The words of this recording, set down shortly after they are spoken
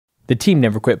The Team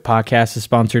Never Quit podcast is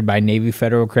sponsored by Navy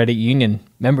Federal Credit Union.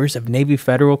 Members of Navy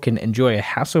Federal can enjoy a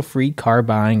hassle-free car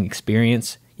buying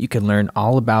experience. You can learn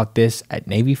all about this at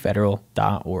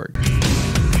NavyFederal.org.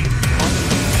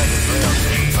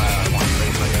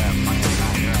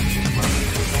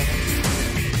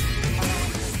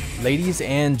 Ladies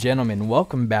and gentlemen,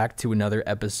 welcome back to another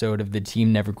episode of the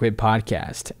Team Never Quit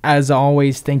podcast. As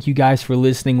always, thank you guys for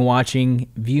listening,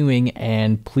 watching, viewing,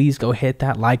 and please go hit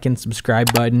that like and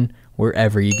subscribe button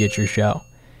wherever you get your show.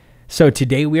 So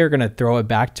today we are going to throw it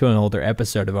back to an older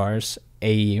episode of ours,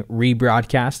 a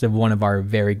rebroadcast of one of our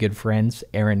very good friends,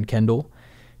 Aaron Kendle,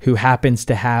 who happens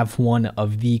to have one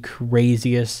of the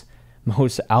craziest,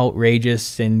 most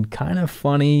outrageous, and kind of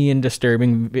funny and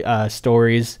disturbing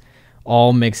stories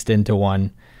all mixed into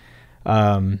one.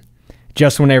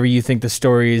 Just whenever you think the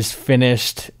story is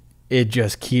finished, it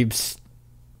just keeps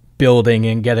building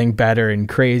and getting better and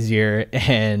crazier,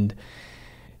 and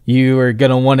you are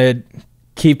going to want to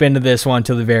keep into this one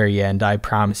till the very end. I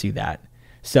promise you that.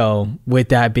 So with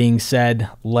that being said,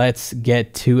 let's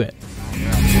get to it.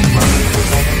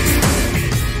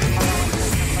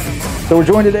 So we're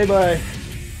joined today by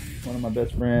one of my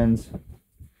best friends.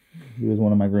 He was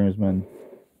one of my groomsmen.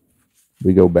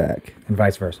 We go back. And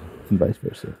vice versa. And vice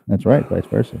versa. That's right, vice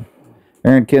versa.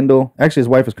 Aaron Kendle. Actually, his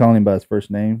wife was calling him by his first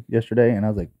name yesterday, and I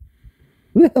was like,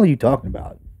 who the hell are you talking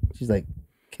about? She's like,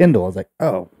 Kendle. I was like,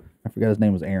 oh, I forgot his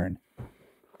name was Aaron.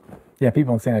 Yeah,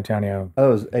 people in San Antonio. Oh,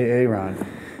 it was Aaron.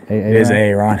 It is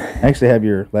Aaron. I actually have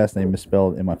your last name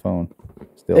misspelled in my phone.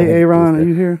 Still. Aaron, are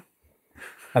you here?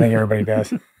 I think everybody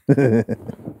does.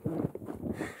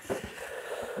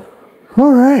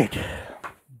 All right.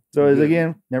 So it's,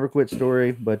 again, never quit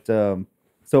story. But so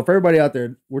for everybody out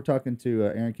there, we're talking to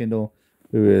Aaron Kendle,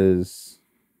 who is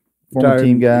former Retired,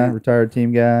 team guy, yeah. retired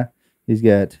team guy. He's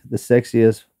got the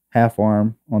sexiest half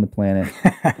arm on the planet.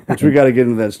 Which we got to get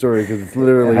into that story because it's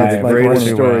literally Yeah, the like greatest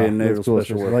one of story the- in Naval It's cool.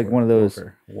 Special It's Warfare. like one of those,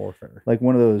 Warfare. like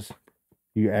one of those.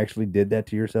 You actually did that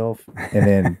to yourself, and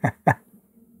then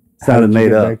Sounded how did you made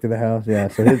get up. back to the house.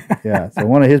 Yeah. So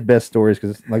one of his best stories,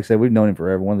 because like I said, we've known him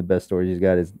forever. One of the best stories he's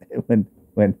got is when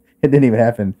it didn't even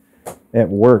happen at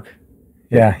work.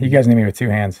 Yeah, you guys need me with two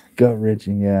hands. Gut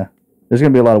wrenching. Yeah. There's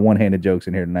gonna be a lot of one-handed jokes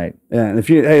in here tonight. Yeah, and if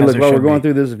you, hey, As look, there while we're should going be.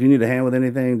 through this, if you need a hand with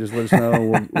anything, just let us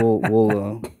know.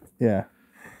 We'll Yeah.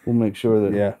 make sure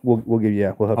that Yeah. We'll give you.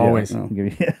 Yeah. We'll help Always. you out. We'll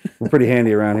give you. we're pretty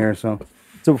handy around here. So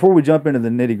So before we jump into the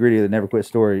nitty gritty of the Never Quit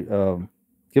story,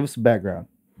 give us some background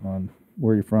on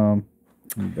where you're from.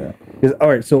 Because all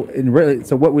right, so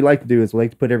what we like to do is we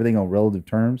like to put everything on relative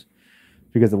terms,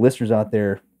 because the listeners out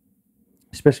there,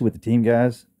 especially with the team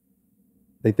guys,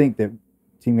 they think that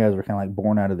team guys are kind of like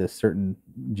born out of this certain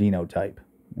genotype,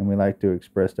 and we like to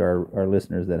express to our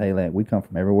listeners that hey, we come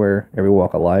from everywhere, every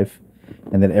walk of life,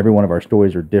 and that every one of our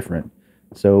stories are different.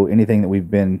 So anything that we've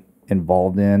been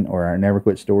involved in or our Never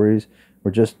Quit stories,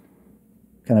 we're just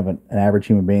kind of an average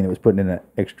human being that was put in an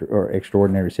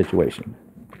extraordinary situation.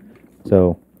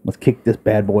 So let's kick this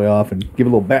bad boy off and give a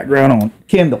little background on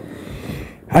Kendle.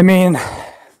 I mean,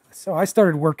 so I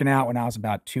started working out when I was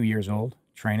about 2 years old,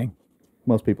 training.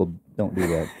 Most people don't do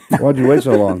that. why'd you wait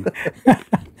so long?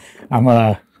 I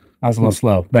was a little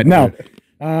slow, but no,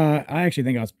 I actually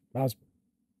think I was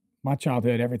my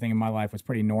childhood, everything in my life was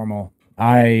pretty normal.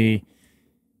 I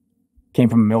came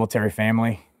from a military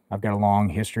family. I've got a long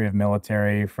history of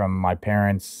military, from my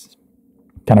parents,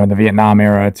 kind of in the Vietnam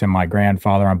era, to my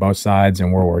grandfather on both sides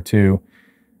in World War II,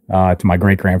 to my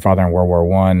great grandfather in World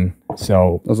War I.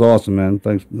 So That's awesome, man.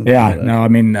 Thanks. yeah, no, I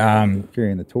mean,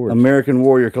 Carrying the torch. American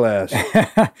warrior class.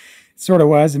 sort of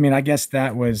was. I mean, I guess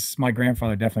that was, my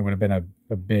grandfather definitely would have been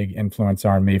a big influence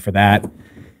on me for that.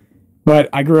 But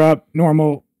I grew up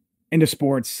normal, into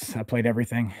sports. I played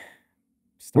everything.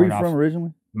 Where are you Started from off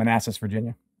originally? Manassas,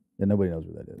 Virginia. Yeah, nobody knows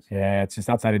where that is. Yeah, it's just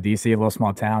outside of D.C., a little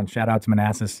small town. Shout out to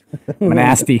Manassas.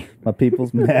 Manasty. My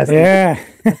people's Manassas. Yeah.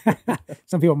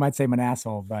 Some people might say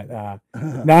Manassas, but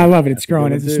no, I love it. It's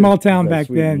growing. It's a small town back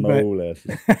then, but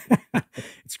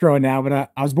it's growing now.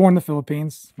 But I was born in the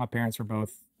Philippines. My parents were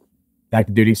both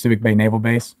active duty, Civic Bay Naval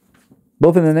Base.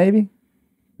 Both in the Navy?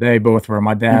 They both were.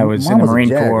 My dad was Mom in the was a Marine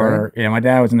JAG, Corps. right? Yeah, my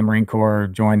dad was in the Marine Corps,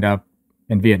 joined up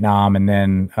in Vietnam, and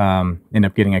then ended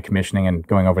up getting a commissioning and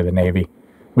going over to the Navy.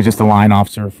 Was just a line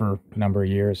officer for a number of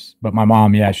years. But my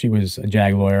mom, yeah, she was a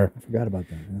JAG lawyer. I forgot about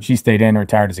that. Yeah. She stayed in,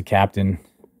 retired as a captain.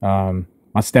 My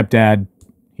stepdad,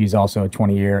 he's also a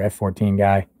 20-year F-14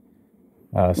 guy.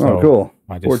 So Oh, cool.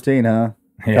 I just, 14, huh?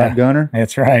 Yeah. Top Gunner?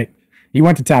 That's right. He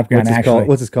went to Top Gun, actually.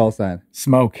 What's his call sign?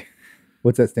 Smoke.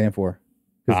 What's that stand for?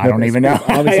 I don't even know.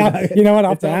 Obviously- You know what?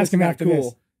 I'll have it's to ask him obviously after not this.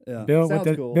 cool. Yeah. Bill,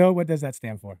 Sounds cool. Bill, what does that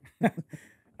stand for?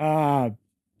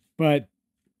 but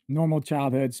normal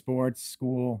childhood, sports,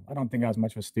 school. I don't think I was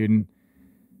much of a student.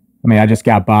 I mean, I just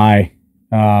got by.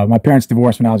 My parents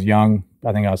divorced when I was young.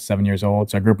 I think I was 7 years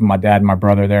old. So I grew up with my dad and my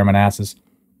brother there in Manassas.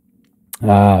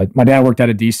 My dad worked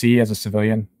out of D.C. as a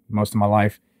civilian most of my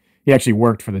life. He actually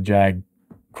worked for the JAG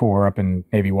Corps up in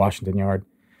Navy Washington Yard.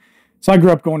 So I grew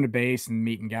up going to base and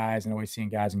meeting guys and always seeing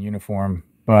guys in uniform.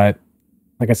 But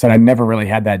like I said, I never really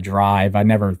had that drive. I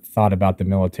never thought about the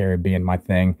military being my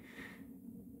thing.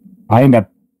 I ended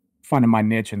up finding my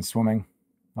niche in swimming.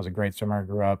 I was a great swimmer. I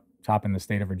grew up top in the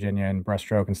state of Virginia in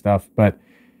breaststroke and stuff. But it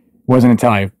wasn't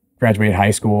until I graduated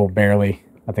high school, barely.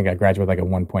 I think I graduated like a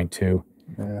 1.2.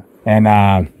 Yeah. And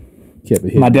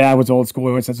my dad was old school. He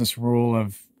always has this rule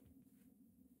of,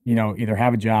 you know, either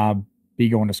have a job, be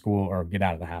going to school, or get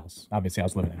out of the house. Obviously, I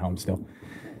was living at home still.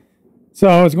 So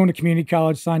I was going to community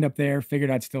college, signed up there, figured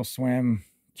I'd still swim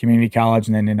community college,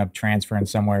 and then ended up transferring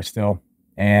somewhere still.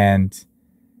 And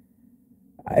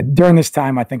during this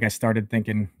time, I think I started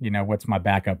thinking, you know, what's my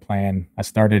backup plan? I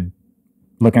started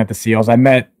looking at the SEALs. I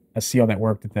met a SEAL that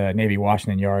worked at the Navy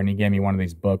Washington Yard, and he gave me one of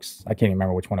these books. I can't even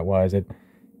remember which one it was. It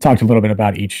talked a little bit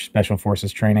about each Special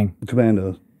Forces training.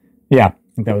 Commandos. Yeah, I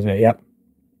think that was it. Yep.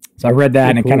 So I read that,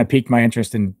 and it cool. kind of piqued my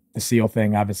interest in the SEAL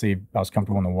thing. Obviously, I was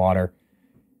comfortable in the water.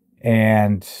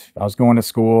 And I was going to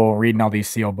school, reading all these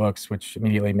SEAL books, which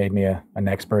immediately made me an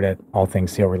expert at all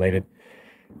things SEAL related.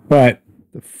 But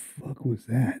The fuck was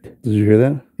that? Did you hear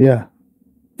that? Yeah.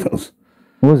 What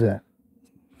was that?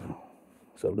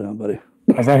 Settle down, buddy.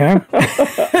 was that him?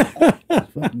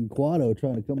 Fucking Quado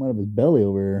trying to come out of his belly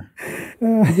over here.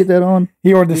 Did you get that on?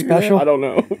 He ordered the special. I don't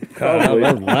know. That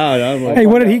was loud. I was like, Hey,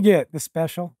 what did he get? The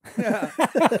special?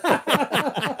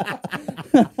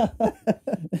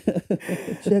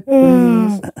 Check,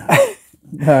 please.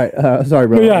 All right. Sorry,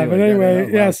 bro. But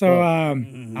anyway, yeah. So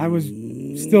I was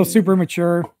still super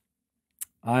mature.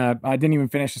 I didn't even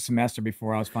finish the semester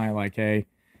before I was finally like, hey,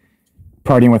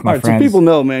 partying with my all right, friends. so people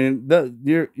know, man, that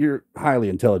you're highly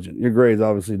intelligent. Your grades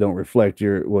obviously don't reflect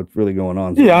what's really going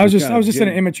on. So Yeah, I was just just at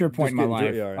an immature point in my getting life.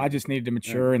 through it, all right. I just needed to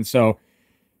mature, and so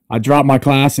I dropped my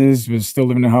classes. Was still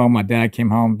living at home. My dad came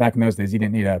home. Back in those days, he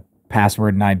didn't need a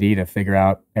password and ID to figure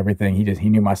out everything. He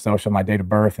knew my social, my date of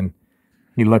birth, and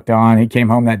he looked on. He came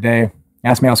home that day,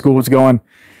 asked me how school was going.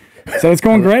 So it's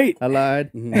going great. I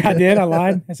lied. I did. I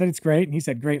lied. I said it's great, and he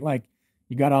said, "Great, like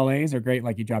you got all A's, or great,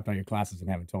 like you dropped all your classes and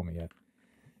haven't told me yet."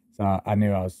 So I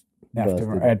knew I was after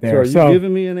right So there. are you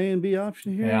giving me an A and B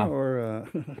option here, Yeah. or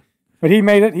But he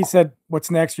made it. He said, "What's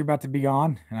next? You're about to be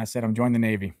gone." And I said, "I'm joining the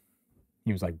Navy."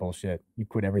 He was like, "Bullshit. You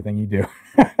quit everything you do."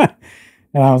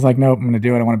 And I was like, "Nope, I'm going to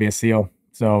do it. I want to be a SEAL."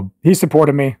 So he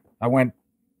supported me. I went,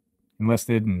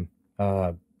 enlisted, and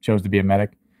chose to be a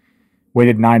medic.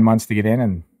 Waited 9 months to get in,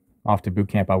 and off to boot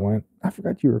camp I went. I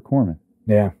forgot you were a corpsman.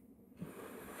 Yeah.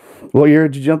 what year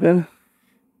did you jump in?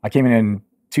 I came in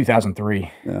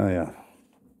 2003. Oh yeah,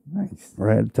 Nice.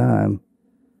 right at the time.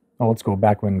 Old school,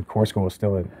 back when Corps School was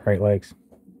still at Great Lakes.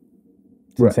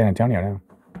 It's in Right. San Antonio now.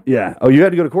 Yeah. Oh, you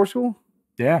had to go to Corps school?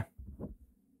 Yeah.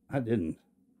 I didn't.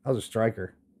 I was a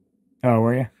striker. Oh,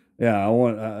 were you? Yeah, I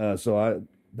want.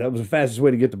 That was the fastest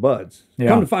way to get to buds. Yeah.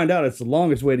 Come to find out, it's the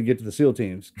longest way to get to the SEAL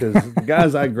teams because the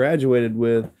guys I graduated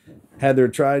with had their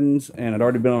tridents and had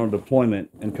already been on a deployment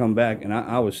and come back, and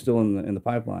I was still in the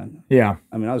pipeline. Yeah.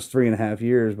 I mean, I was 3.5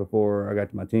 years before I got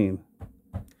to my team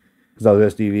because I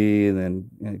was SDV and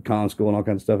then con school and all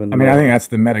kinds of stuff. I mean, I think that's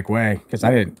the medic way because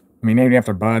even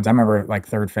after buds, I remember like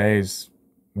third phase,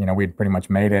 you know, we'd pretty much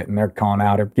made it and they're calling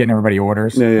out, getting everybody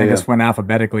orders. Yeah, They just went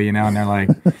alphabetically, you know, and they're like,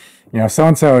 you know,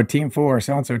 so-and-so team 4,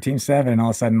 so-and-so team 7. And all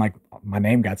of a sudden, like my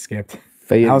name got skipped.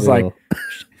 I was like,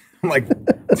 I'm like,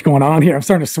 what's going on here? I'm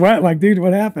starting to sweat. Like, dude,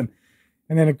 what happened?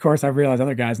 And then, of course, I realized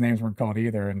other guys' names weren't called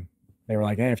either. And they were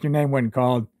like, hey, if your name wasn't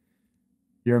called,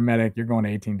 you're a medic. You're going to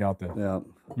 18 Delta. Yeah.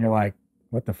 And you're like,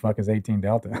 what the fuck is 18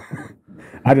 Delta?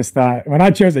 I just thought, when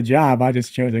I chose a job, I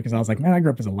just chose it because I was like, man, I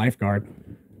grew up as a lifeguard.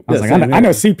 I was Yeah, like, same I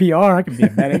know here. CPR. I can be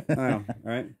a medic. All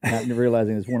right. Not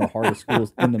realizing it's one of the hardest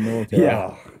schools in the military.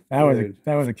 Yeah. That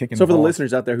was a kick in So the for the balls.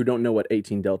 listeners out there who don't know what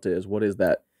 18 Delta is, what is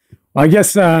that? Well, I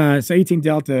guess so 18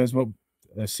 Delta is what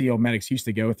the SEAL medics used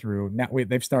to go through. Now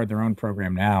they've started their own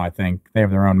program now. I think they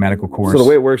have their own medical course. So the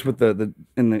way it works with the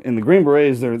in the Green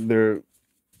Berets, their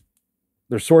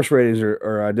source ratings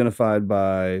are identified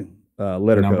by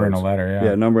letter number codes. and a letter, yeah.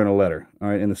 Yeah, number and a letter. All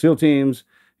right. In the SEAL teams,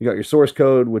 you got your source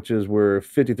code, which is where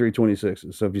 5326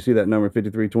 is. So if you see that number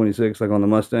 5326, like on the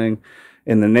Mustang,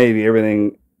 in the Navy,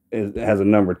 everything has a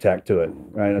number tacked to it,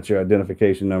 right? That's your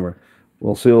identification number.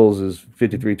 Well, SEALs is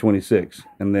 5326,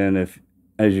 and then if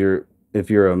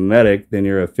you're a medic, then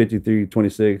you're a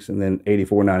 5326, and then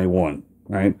 8491,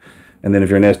 right? And then if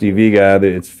you're an SDV guy,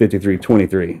 it's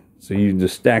 5323. So you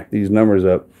just stack these numbers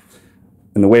up.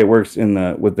 And the way it works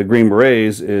with the Green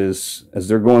Berets is as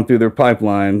they're going through their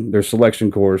pipeline, their selection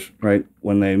course, right?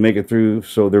 When they make it through,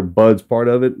 so they're buds part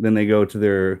of it, then they go to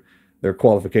their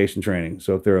qualification training.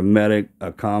 So if they're a medic,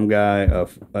 a comm guy,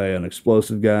 an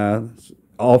explosive guy,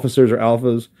 officers or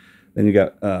alphas, then you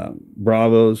got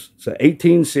Bravos. So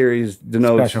 18 series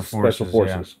denotes special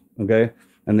forces. Yeah. Okay.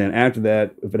 And then after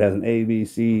that, if it has an A, B,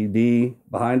 C, D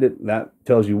behind it, that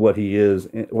tells you what he is,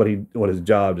 what his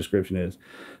job description is.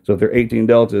 So if they're 18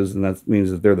 deltas, then that means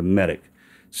that they're the medic.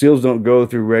 SEALs don't go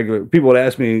through regular. People would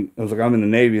ask me, I was like, I'm in the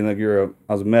Navy, and like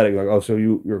I was a medic. Like, oh, so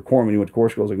you're a corpsman, you went to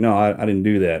corps school? I was like, no, I didn't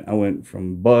do that. I went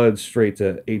from Bud straight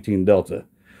to 18 Delta.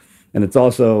 And it's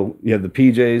also, you have the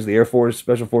PJs, the Air Force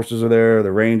Special Forces are there,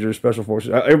 the Rangers Special Forces.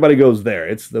 Everybody goes there.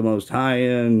 It's the most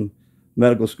high-end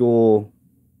medical school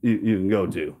you can go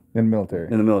to. In the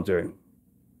military.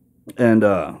 And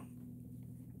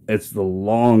it's the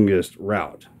longest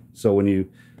route. So when you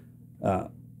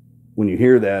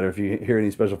hear that, or if you hear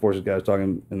any Special Forces guys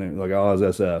talking, and they're like, oh, I was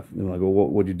SF. And they're like, well,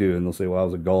 what'd you do? And they'll say, well, I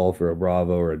was a Golf or a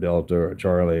Bravo or a Delta or a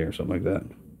Charlie or something like that.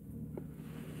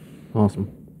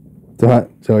 Awesome.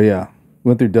 So yeah,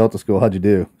 went through Delta school. How'd you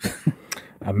do?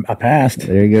 I passed.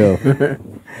 There you go.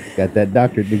 Got that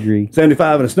doctorate degree.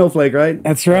 75 and a snowflake, right?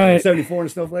 That's right. 74 and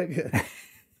a snowflake.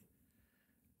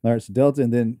 All right, so Delta,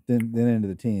 and then into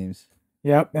the teams.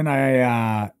 Yep. And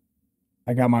I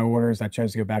got my orders. I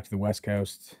chose to go back to the West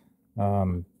Coast.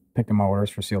 Picked up my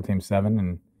orders for SEAL Team 7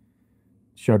 and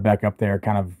showed back up there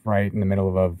kind of right in the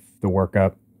middle of the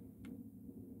workup.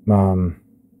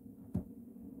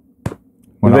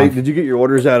 Did you get your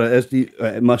orders out of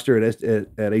SD muster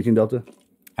at 18 Delta?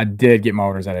 I did get my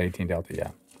orders out of 18 Delta,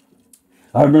 yeah.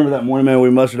 I remember that morning, man,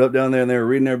 we mustered up down there and they were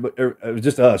reading there, but it was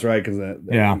just us, right? Because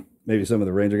maybe some of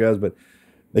the Ranger guys, but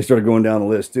they started going down the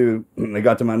list too. They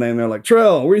got to my name, they're like,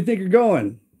 Trell, where do you think you're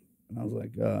going? And I was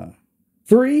like,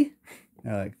 3.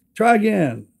 And like, try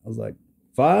again. I was like,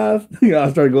 5.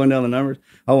 I started going down the numbers.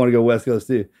 I want to go West Coast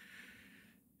too.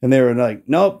 And they were like,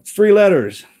 nope, it's 3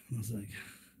 letters. I was like,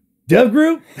 Dev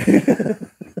Group?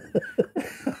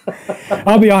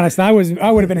 I'll be honest. I would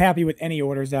have been happy with any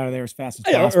orders out of there as fast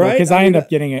as possible because I ended up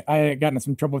getting it. I had gotten in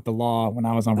some trouble with the law when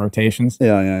I was on rotations.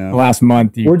 Yeah. Last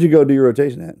month. Where'd you go do your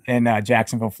rotation at? In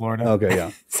Jacksonville, Florida. Okay,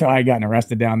 yeah. So I had gotten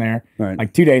arrested down there. Right.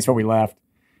 Like 2 days before we left.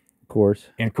 Of course.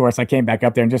 And of course, I came back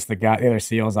up there and just the other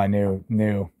SEALs I knew.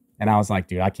 And I was like,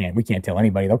 dude, we can't tell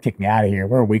anybody. They'll kick me out of here.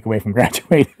 We're a week away from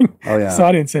graduating. Oh yeah. So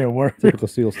I didn't say a word. Typical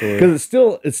SEAL story. Because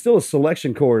it's still a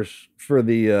selection course for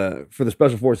the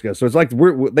Special Forces guys. So it's like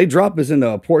they drop us into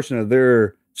a portion of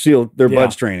their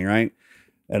buds training, right?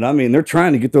 And I mean, they're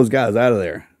trying to get those guys out of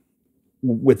there.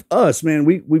 With us, man,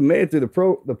 we made it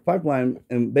through the pipeline,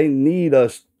 and they need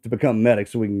us to become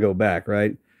medics so we can go back,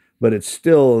 right? But it's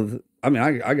still. I mean,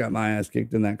 I got my ass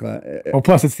kicked in that class. Well,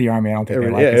 plus it's the Army. I don't think they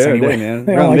like us anyway. Day, man.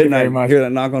 They Around like midnight, hear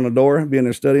that knock on the door, be in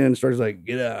there studying, and instructor's like,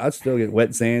 get out. I'd still get wet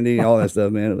and sandy, all that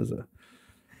stuff, man. It was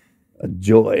a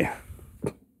joy.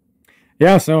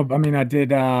 Yeah, so, I mean, I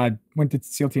did, went to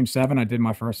SEAL Team 7. I did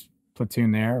my first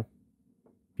platoon there.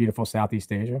 Beautiful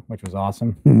Southeast Asia, which was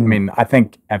awesome. Mm-hmm. I mean, I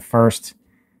think at first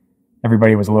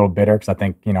everybody was a little bitter because I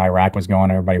think, Iraq was going,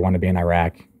 everybody wanted to be in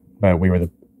Iraq, but we were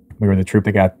the troop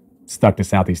that got stuck to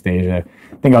Southeast Asia.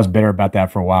 I think I was bitter about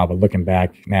that for a while, but looking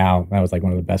back now, that was like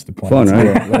one of the best deployments.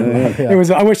 Fun, right? It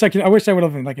was. I wish I would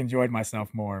have enjoyed myself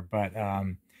more. But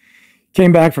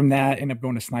came back from that, ended up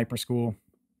going to sniper school.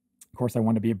 Of course, I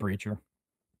wanted to be a breacher.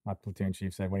 My platoon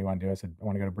chief said, "What do you want to do?" I said, "I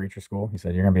want to go to breacher school." He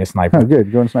said, "You're going to be a sniper." Oh,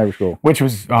 good. Going to sniper school, which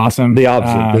was awesome. The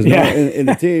opposite. In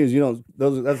the teams,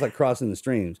 that's like crossing the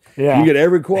streams. Yeah, you get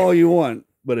every qual you want,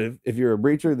 but if you're a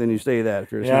breacher, then you stay that.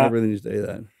 If you're a sniper, then you stay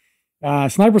that.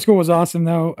 Sniper school was awesome,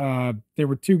 though. There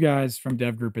were 2 guys from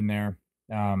Dev Group in there.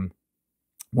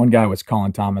 One guy was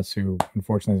Colin Thomas, who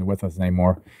unfortunately isn't with us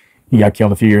anymore. He got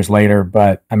killed a few years later,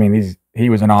 but I mean, he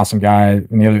was an awesome guy.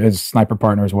 And the other his sniper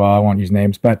partner as well. I won't use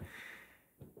names, but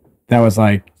that was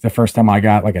like the first time I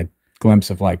got like a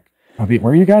glimpse of like, where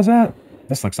are you guys at?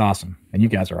 This looks awesome, and you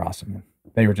guys are awesome.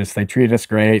 They treated us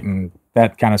great, and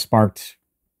that kind of sparked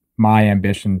my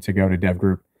ambition to go to Dev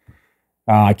Group.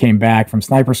 I came back from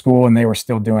sniper school and they were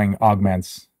still doing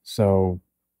augments. So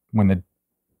when the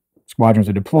squadrons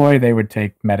would deploy, they would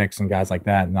take medics and guys like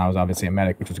that. And I was obviously a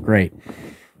medic, which was great.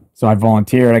 So I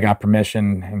volunteered, I got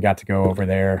permission and got to go over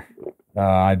there.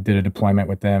 I did a deployment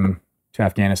with them to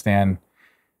Afghanistan,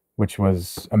 which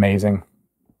was amazing.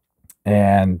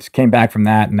 And came back from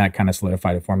that, and that kind of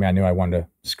solidified it for me. I knew I wanted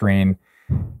to screen.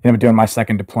 Ended up doing my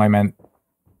second deployment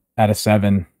out of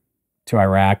 7 to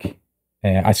Iraq.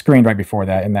 And I screened right before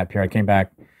that. In that period, I came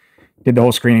back, did the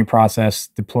whole screening process,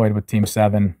 deployed with Team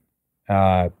 7,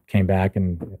 came back,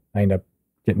 and I ended up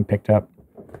getting picked up.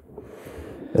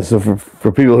 So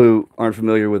for people who aren't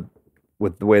familiar with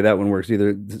the way that one works,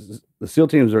 either the SEAL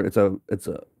teams it's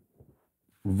a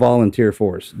volunteer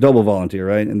force, double volunteer,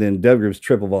 right? And then Dev Group's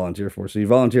triple volunteer force. So you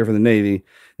volunteer for the Navy,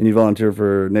 and you volunteer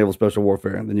for Naval Special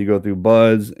Warfare, and then you go through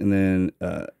BUDS, and then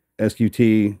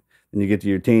SQT, and you get to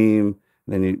your team,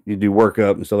 and then you do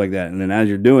workup and stuff like that. And then as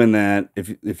you're doing that,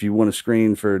 if you want to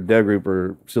screen for Dev Group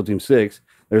or SEAL Team 6,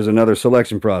 there's another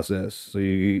selection process. So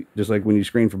you just like when you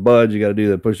screen for BUDS, you got to do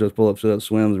the push-ups, pull-ups, sit-ups,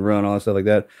 swims, and run, all that stuff like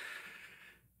that.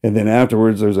 And then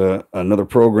afterwards, there's another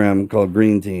program called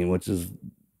Green Team, which is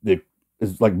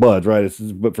it's like BUDS, right?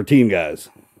 But for team guys,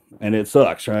 and it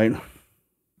sucks, right?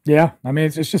 Yeah, I mean,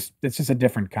 it's just a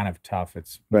different kind of tough.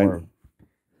 It's more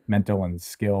mental and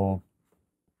skill.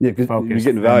 Yeah, because you're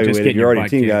getting evaluated. If you're already a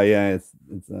team guy, yeah. It's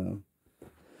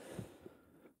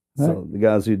so the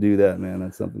guys who do that, man,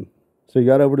 that's something. So you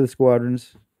got over to the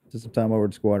squadrons. Just some time over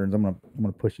to squadrons. I'm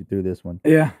gonna push you through this one.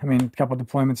 Yeah, I mean, a couple of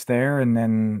deployments there, and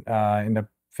then end up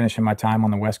finishing my time on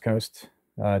the West Coast.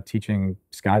 Teaching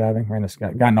skydiving, ran the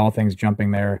sky, gotten all things jumping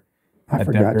there. I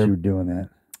forgot you were doing that.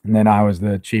 And then I was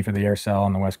the chief of the air cell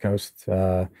on the West Coast.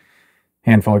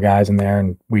 Handful of guys in there,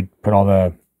 and we put all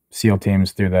the SEAL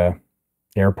teams through the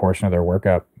air portion of their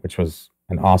workup, which was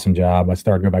an awesome job. I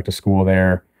started to go back to school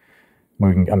there.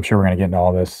 I'm sure we're going to get into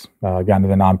all this. Got into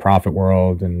the nonprofit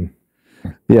world, and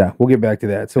yeah, we'll get back to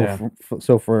that. So, yeah.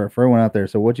 For everyone out there,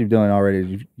 so what you've done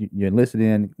already is you enlisted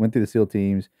in, went through the SEAL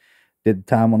teams. Did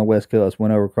time on the West Coast,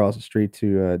 went over across the street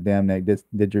to Dam Neck,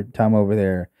 did your time over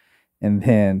there, and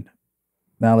then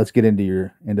now let's get into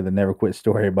the Never Quit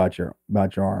story about your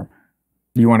arm.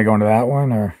 You want to go into that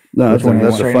one, or no? That's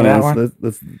a fun one.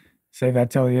 Let's save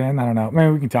that till the end. I don't know.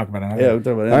 Maybe we can talk about it. Yeah, we'll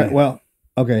talk about it. All right. Well,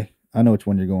 okay. I know which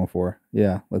one you're going for.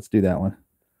 Yeah, let's do that one.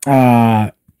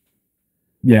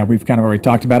 Yeah, we've kind of already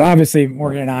talked about it. Obviously,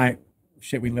 Morgan and I,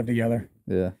 we live together.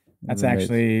 Yeah, that's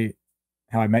actually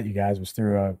how I met you guys, was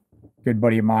through a good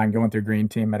buddy of mine going through Green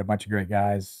Team. Met a bunch of great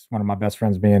guys. One of my best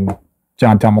friends being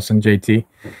John Tummelson, JT,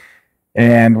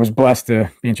 and was blessed to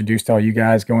be introduced to all you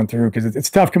guys going through, because it's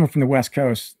tough coming from the West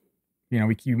Coast. You know,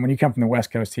 when you come from the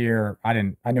West Coast here, I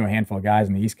knew a handful of guys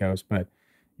in the East Coast, but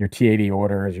your T-80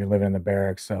 orders, you're living in the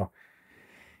barracks. So it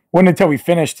wasn't until we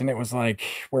finished and it was like,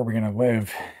 where are we going to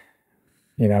live?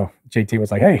 You know, JT was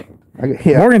like, hey,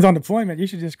 Morgan's on deployment. You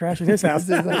should just crash at his house.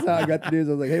 That's how I got the news.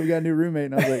 I was like, hey, we got a new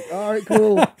roommate. And I was like, all right,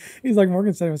 cool. He's like,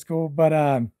 Morgan said it was cool. But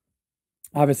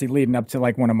obviously leading up to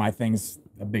like one of my things,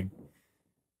 a big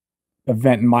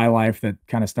event in my life that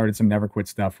kind of started some Never Quit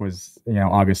stuff was,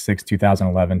 August 6,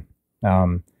 2011.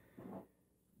 I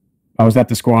was at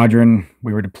the squadron.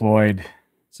 We were deployed.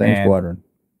 Same squadron.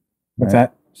 What's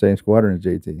that? Same squadron as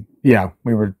JT. Yeah,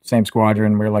 we were same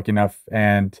squadron. We were lucky enough,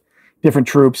 and different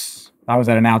troops. I was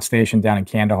at an outstation down in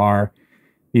Kandahar.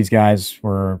 These guys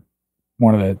were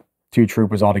one of the two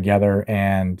troopers all together,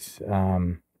 and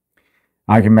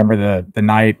I can remember the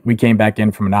night we came back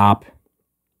in from an op,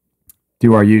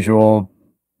 do our usual,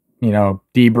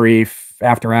 debrief,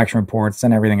 after action reports,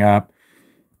 send everything up,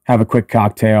 have a quick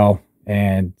cocktail,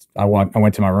 and I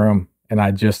went to my room, and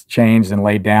I just changed and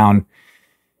laid down.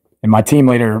 And my team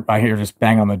leader, I hear just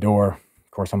banging on the door.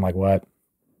 Of course, I'm like, what?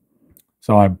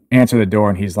 So I answer the door,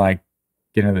 and he's like,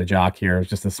 get into the jock here. It's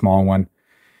just a small one.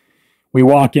 We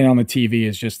walk in, on the TV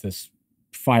is just this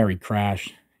fiery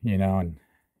crash, and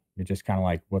you're just kind of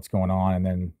like, what's going on? And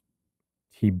then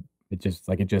it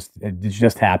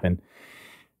just happened.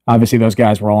 Obviously, those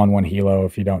guys were all on one helo,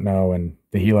 if you don't know, and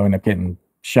the helo ended up getting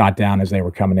shot down as they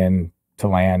were coming in to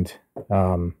land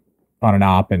on an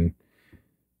op, and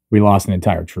we lost an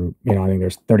entire troop. I think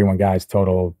there's 31 guys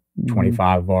total,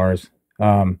 25 of ours.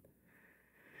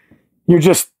 You're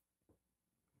just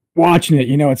watching it,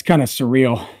 it's kind of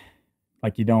surreal.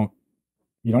 Like you don't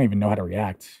even know how to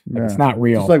react. Like It's not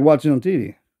real. It's like watching on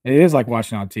TV. It is like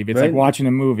watching on TV. It's right? like watching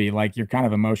a movie. Like you're kind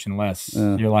of emotionless.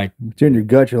 You're like, it's in your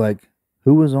gut. You're like,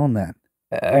 who was on that?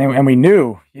 And we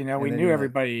knew, we knew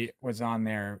everybody was on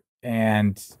there.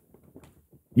 And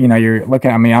you're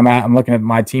looking at me. I'm looking at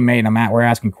my teammate, and we're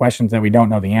asking questions that we don't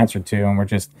know the answer to, and we're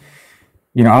just,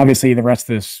 obviously the rest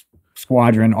of this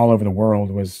squadron all over the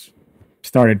world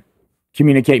started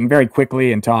communicating very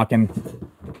quickly and talking.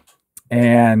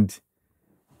 And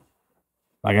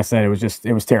like I said, it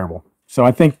was terrible. So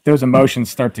I think those emotions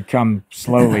start to come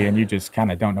slowly, and you just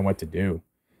kind of don't know what to do.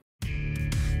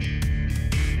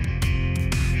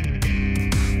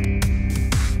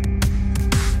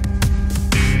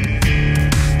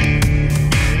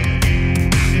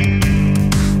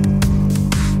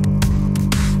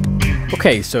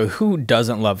 Okay, so who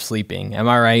doesn't love sleeping? Am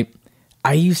I right?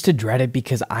 I used to dread it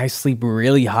because I sleep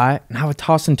really hot and I would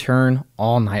toss and turn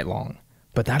all night long.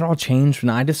 But that all changed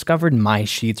when I discovered My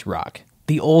Sheets Rock,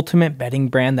 the ultimate bedding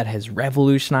brand that has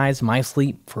revolutionized my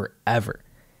sleep forever.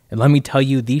 And let me tell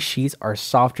you, these sheets are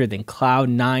softer than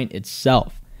Cloud9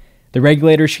 itself. The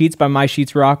regulator sheets by My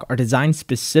Sheets Rock are designed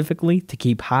specifically to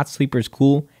keep hot sleepers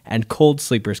cool and cold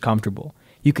sleepers comfortable.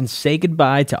 You can say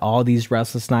goodbye to all these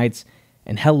restless nights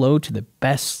and hello to the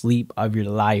best sleep of your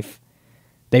life.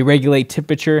 They regulate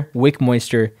temperature, wick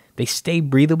moisture, they stay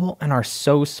breathable and are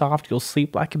so soft you'll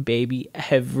sleep like a baby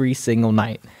every single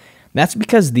night. That's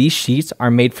because these sheets are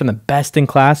made from the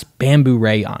best-in-class bamboo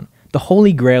rayon, the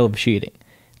holy grail of sheeting.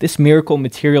 This miracle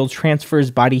material transfers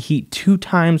body heat 2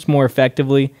 times more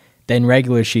effectively than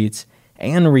regular sheets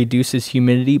and reduces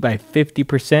humidity by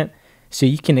 50% so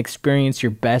you can experience your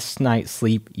best night's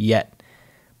sleep yet.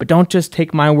 But don't just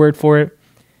take my word for it.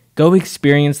 Go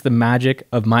experience the magic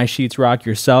of My Sheets Rock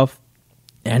yourself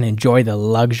and enjoy the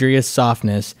luxurious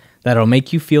softness that'll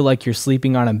make you feel like you're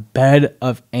sleeping on a bed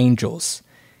of angels.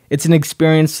 It's an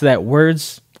experience that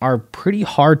words are pretty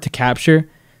hard to capture,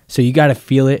 so you gotta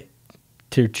feel it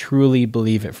to truly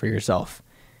believe it for yourself.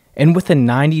 And with a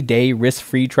 90-day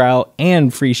risk-free trial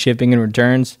and free shipping and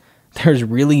returns, there's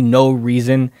really no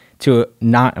reason to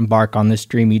not embark on this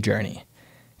dreamy journey.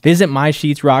 Visit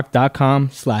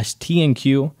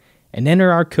mysheetsrock.com/TNQ and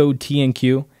enter our code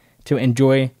TNQ to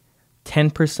enjoy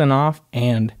 10% off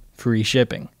and free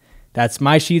shipping. That's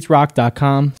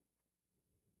mysheetsrock.com.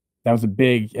 That was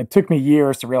it took me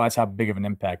years to realize how big of an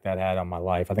impact that had on my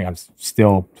life. I think I'm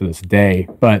still to this day,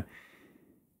 but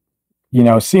you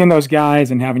know, seeing those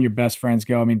guys and having your best friends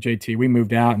go. I mean, JT, we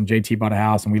moved out and JT bought a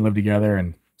house and we lived together.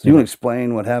 And so you want to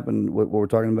explain what happened, what we're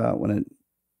talking about when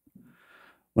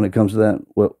it comes to that,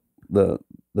 what the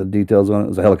details on it? It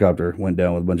was a helicopter went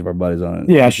down with a bunch of our buddies on it.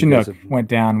 Yeah, Chinook went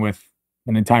down with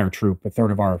an entire troop, a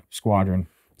third of our squadron.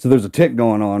 So there's a tick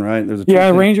going on, right?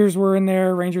 Rangers were in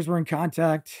there. Rangers were in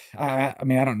contact. I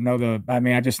mean, I don't know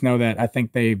I just know that I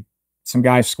think some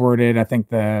guys squirted. I think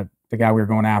the guy we were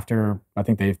going after, I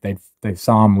think they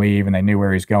saw him leave and they knew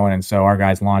where he's going. And so our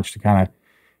guys launched to kind of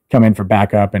come in for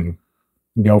backup and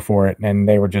go for it. And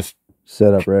they were just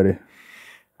set up ready.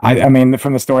 I mean,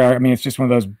 from the story, I mean, it's just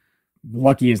one of those,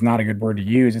 lucky is not a good word to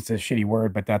use. It's a shitty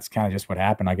word, but that's kind of just what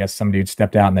happened. I guess some dude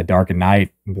stepped out in the dark of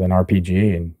night with an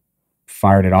RPG and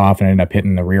fired it off and ended up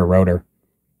hitting the rear rotor.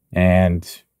 And,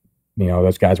 you know,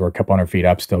 those guys were a couple hundred feet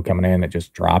up still coming in. It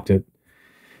just dropped it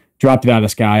out of the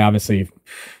sky. Obviously,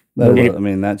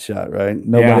 that shot, right?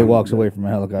 Nobody walks away from a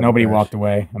helicopter. Nobody walked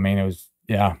away. I mean, it was,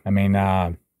 yeah. I mean,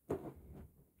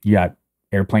 you got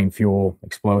airplane fuel,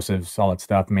 explosives, all that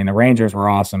stuff. I mean, the Rangers were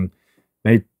awesome.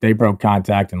 They broke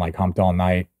contact and like humped all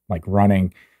night, like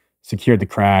running, secured the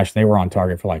crash. They were on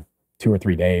target for like 2 or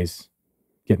 3 days,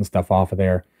 getting stuff off of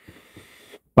there.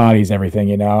 Bodies, everything,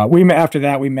 you know. After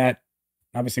that, we met,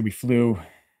 obviously we flew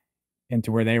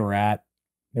into where they were at.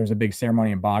 There was a big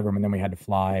ceremony in Bagram, and then we had to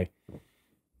fly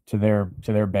to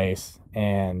their base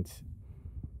and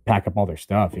pack up all their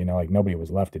stuff, you know, like nobody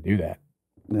was left to do that.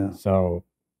 Yeah. So,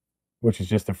 which is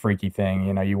just a freaky thing,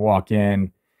 you know, you walk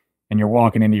in and you're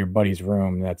walking into your buddy's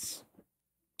room that's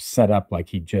set up like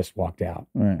he just walked out.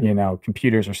 Right. You know,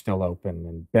 computers are still open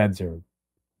and beds are,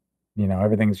 you know,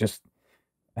 everything's just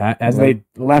as they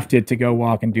left it to go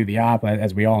walk and do the op,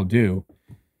 as we all do,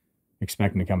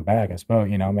 expecting to come back, I suppose,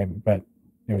 you know, maybe, but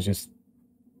it was just,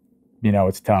 you know,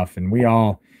 it's tough. And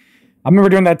I remember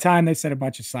during that time, they sent a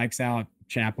bunch of psychs out,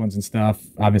 chaplains and stuff,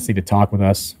 obviously to talk with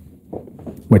us,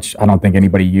 which I don't think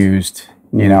anybody used,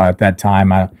 you know, at that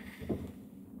time.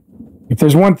 If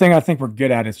there's one thing I think we're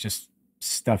good at, it's just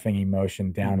stuffing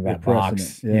emotion down to that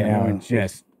box, you know, and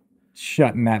just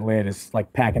shutting that lid is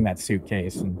like packing that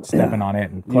suitcase and stepping on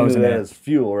it and closing it. As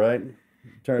fuel, right?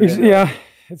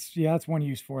 It's one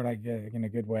use for it, I get in a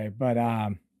good way. But I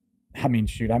mean,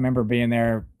 shoot, I remember being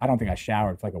there. I don't think I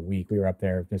showered for like a week. We were up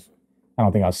there. I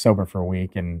don't think I was sober for a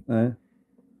week. And I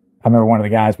remember one of the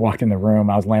guys walked in the room.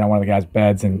 I was laying on one of the guys'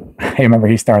 beds, and I remember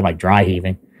he started like dry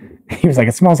heaving. He was like,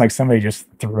 "It smells like somebody just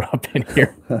threw up in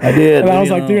here." I did. And I was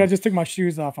like, "Dude, I just took my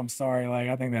shoes off. I'm sorry." Like,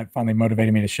 I think that finally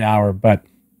motivated me to shower. But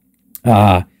you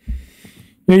know,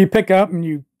 you pick up and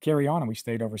you carry on. And we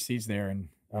stayed overseas there, and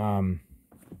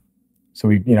so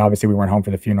we, you know, obviously we weren't home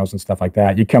for the funerals and stuff like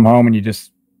that. You come home and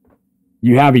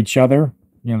you have each other,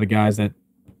 you know, the guys and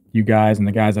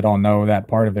the guys that all know that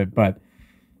part of it, but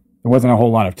there wasn't a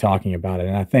whole lot of talking about it.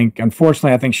 And I think,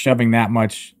 unfortunately, shoving that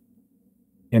much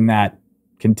in that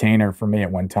container for me at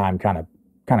one time kind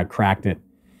of cracked it.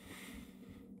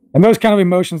 And those kind of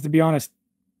emotions, to be honest,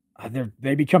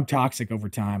 they become toxic over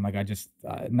time. Like I just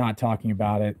not talking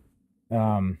about it.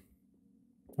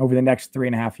 Over the next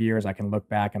 3.5 years, I can look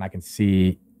back and I can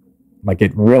see like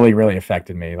it really, really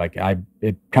affected me. Like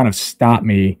it kind of stopped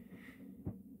me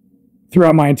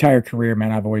throughout my entire career,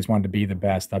 man. I've always wanted to be the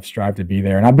best. I've strived to be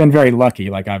there, and I've been very lucky.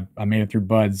 Like I made it through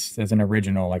buds as an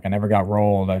original. Like I never got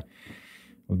rolled.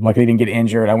 Luckily didn't get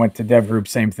injured. I went to dev group,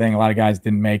 same thing. A lot of guys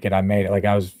didn't make it. I made it. Like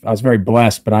I was very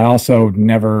blessed, but I also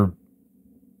never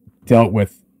dealt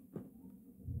with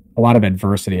a lot of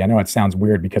adversity. I know it sounds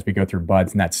weird because we go through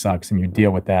buds and that sucks and you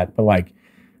deal with that, but like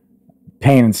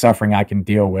pain and suffering I can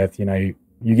deal with. You know,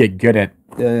 you get good at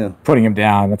putting them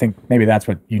down. I think maybe that's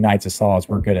what unites us all is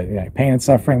we're good at pain and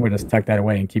suffering. We'll just tuck that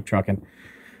away and keep trucking.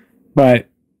 But,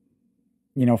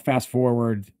 you know, fast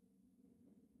forward,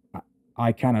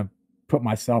 I kind of put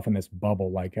myself in this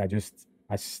bubble. Like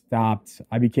I stopped.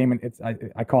 I became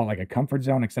I call it like a comfort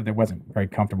zone, except it wasn't very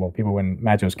comfortable. People wouldn't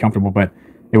imagine it was comfortable, but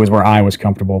it was where I was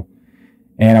comfortable.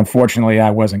 And unfortunately, I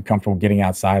wasn't comfortable getting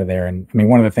outside of there. And I mean,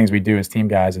 one of the things we do as team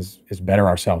guys is better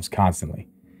ourselves constantly.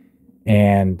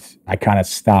 And I kind of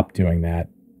stopped doing that.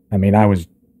 I mean, I was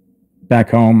back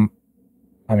home.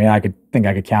 I mean, I could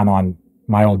count on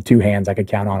my old two hands. I could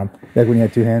count on them. Back when you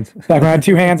had two hands? Back when I had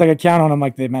two hands, I could count on them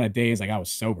like the amount of days like I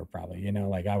was sober probably, you know,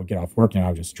 like I would get off work and I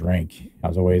would just drink.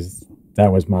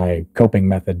 That was my coping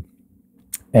method.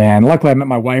 And luckily I met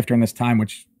my wife during this time,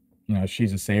 which, you know,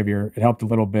 she's a savior. It helped a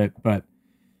little bit, but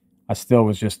I still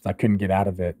was I couldn't get out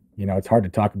of it. You know, it's hard to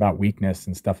talk about weakness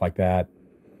and stuff like that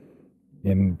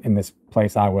in this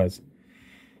place I was.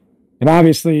 And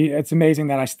obviously it's amazing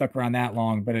that I stuck around that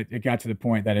long, but it got to the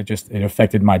point that it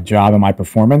affected my job and my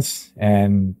performance.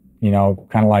 And, you know,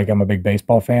 kind of like I'm a big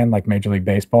baseball fan, like Major League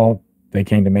Baseball, they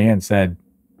came to me and said,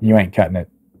 you ain't cutting it,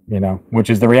 you know, which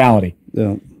is the reality.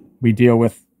 Yeah. We deal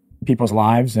with people's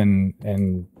lives and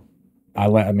in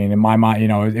my mind, you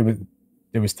know,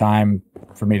 it was time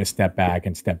for me to step back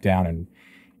and step down and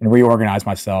reorganize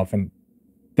myself. And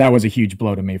that was a huge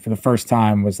blow to me. For the first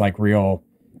time was like real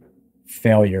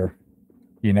failure.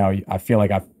 You know, I feel like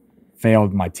I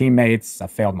failed my teammates. I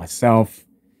failed myself.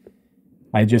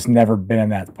 I just never been in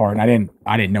that part, and I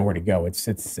didn't know where to go. It's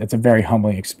a very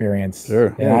humbling experience.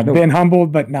 Sure. And I've been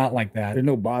humbled, but not like that. There's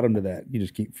no bottom to that. You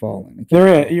just keep falling.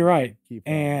 You're right.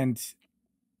 And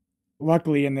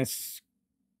luckily, in this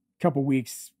couple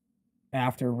weeks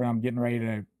after when I'm getting ready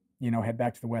to, you know, head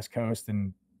back to the West Coast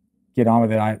and get on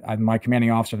with it, my commanding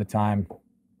officer at the time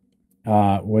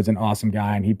was an awesome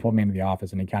guy, and he pulled me into the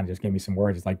office and he kind of just gave me some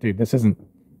words. It's like, dude, this isn't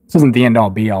the end all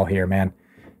be all here, man.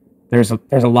 There's a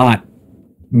lot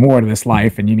more to this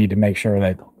life, and you need to make sure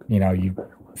that, you know, you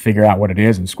figure out what it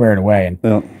is and square it away. And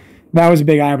that was a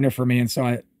big eye opener for me. And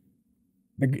so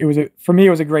for me, it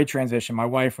was a great transition. My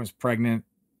wife was pregnant.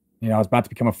 You know, I was about to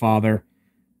become a father.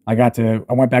 I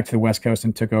went back to the West Coast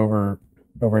and took over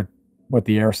with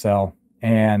the air cell.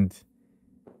 And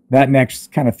that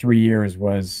next kind of 3 years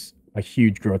was a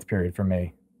huge growth period for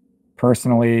me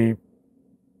personally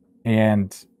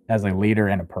and as a leader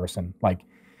and a person. Like,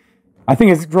 I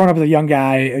think as growing up as a young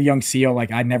guy, a young SEAL,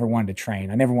 like I never wanted to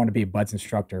train. I never wanted to be a buds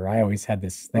instructor. I always had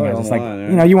this thing. I was just like,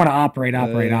 you know, you want to operate.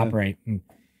 And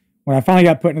when I finally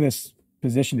got put into this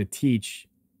position to teach,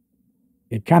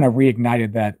 it kind of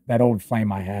reignited that old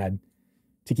flame I had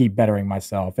to keep bettering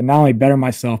myself, and not only better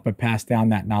myself, but pass down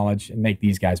that knowledge and make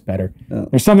these guys better. Yeah.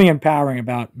 There's something empowering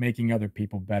about making other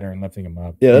people better and lifting them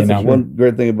up. Yeah, that's one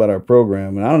great thing about our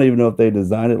program. And I don't even know if they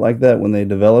designed it like that when they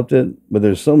developed it, but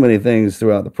there's so many things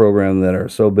throughout the program that are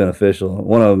so beneficial.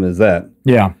 One of them is that.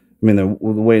 Yeah. I mean, the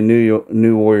way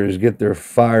new warriors get their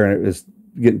fire is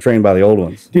getting trained by the old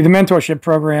ones. Dude, the mentorship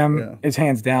program is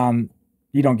hands down,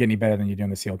 you don't get any better than you do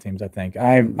in the SEAL teams, I think.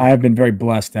 I have been very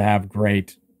blessed to have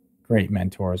great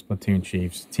mentors, platoon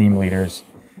chiefs, team leaders.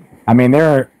 I mean,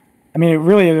 there's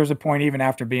a point even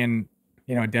after being,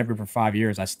 you know, a dev group for 5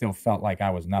 years, I still felt like I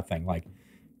was nothing. Like,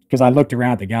 because I looked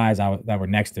around at the guys that were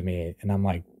next to me, and I'm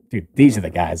like, dude, these are the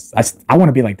guys. I want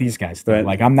to be like these guys still. Right.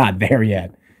 Like, I'm not there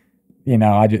yet. You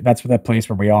know, that's that place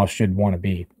where we all should want to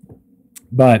be.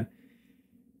 But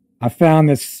I found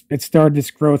it started this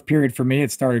growth period for me.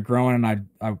 It started growing, and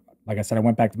I like I said, I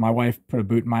went back to my wife, put a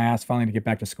boot in my ass finally to get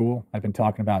back to school. I've been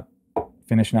talking about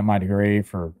finishing up my degree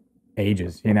for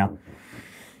ages, you know.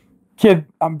 I'm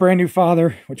a brand new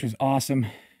father, which was awesome.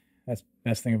 That's the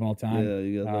best thing of all time. Yeah,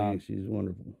 you got she's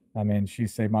wonderful. I mean, she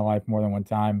saved my life more than one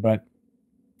time. But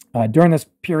during this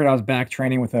period, I was back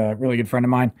training with a really good friend of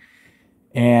mine,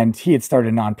 and he had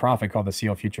started a nonprofit called the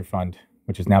SEAL Future Fund,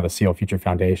 which is now the SEAL Future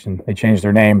Foundation. They changed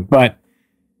their name, but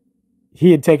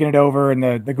he had taken it over, and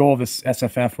the goal of this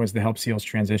SFF was to help SEALs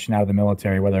transition out of the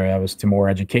military, whether that was to more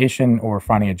education or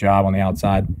finding a job on the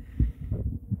outside.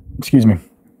 Excuse me.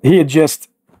 He had just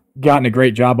gotten a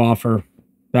great job offer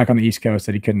back on the East Coast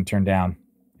that he couldn't turn down.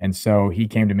 And so he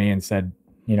came to me and said,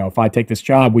 you know, if I take this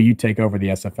job, will you take over the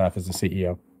SFF as the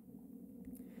CEO?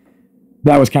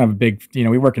 That was kind of a big, you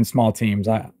know, we work in small teams.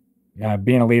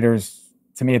 Being a leader,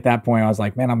 to me at that point, I was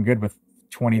like, man, I'm good with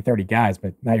 20, 30 guys.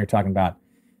 But now you're talking about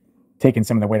taking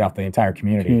some of the weight off the entire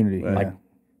community.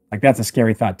 Like that's a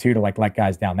scary thought too, to like let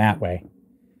guys down that way.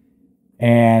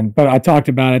 But I talked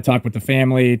about it, talked with the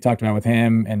family, talked about it with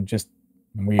him, and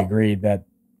we agreed that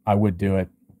I would do it.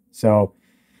 So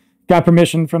got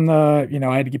permission from I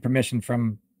had to get permission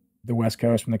from the West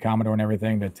Coast, from the Commodore and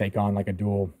everything, to take on like a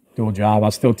dual job. I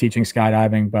was still teaching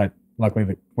skydiving, but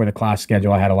luckily with the class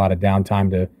schedule, I had a lot of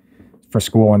downtime for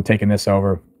school and taking this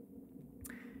over.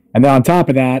 And then on top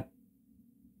of that,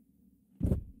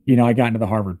 you know, I got into the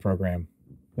Harvard program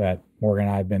that Morgan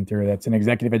and I have been through. That's an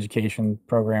executive education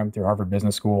program through Harvard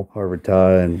Business School. Harvard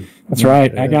tie. And that's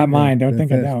right. I got mine. Don't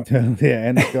think I don't. Yeah,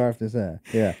 and the scarf to that.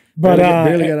 Yeah. But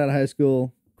barely got out of high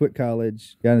school, quit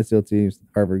college, got into SEAL teams,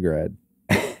 Harvard grad.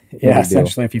 Yeah,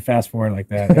 essentially, if you fast forward like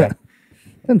that. Yeah.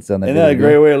 Doesn't sound that Isn't that a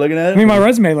great way of looking at it? I mean, my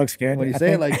resume looks good. When you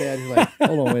say it like that, you're like,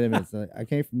 hold on, wait a minute. So I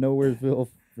came from Nowheresville,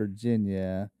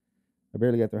 Virginia. I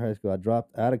barely got through high school. I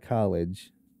dropped out of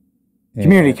college.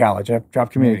 Community college. I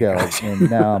dropped community college. And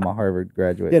now I'm a Harvard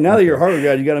graduate. Yeah, now that you're a Harvard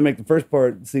grad, you got to make the first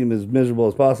part seem as miserable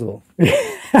as possible.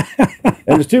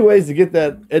 And there's two ways to get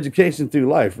that education through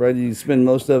life, right? You spend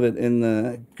most of it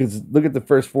because look at the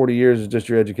first 40 years is just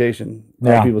your education. A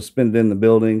lot of people spend it in the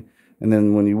building. And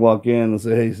then when you walk in and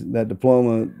say, hey, that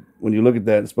diploma, when you look at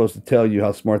that, it's supposed to tell you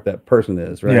how smart that person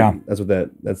is, right? Yeah.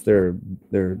 That's their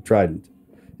trident,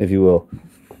 if you will.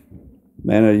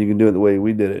 Man, you can do it the way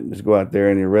we did it. Just go out there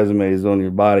and your resume is on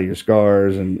your body, your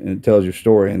scars, and it tells your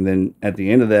story. And then at the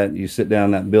end of that, you sit down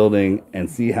in that building and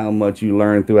see how much you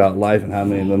learn throughout life and how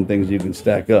many of them things you can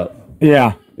stack up.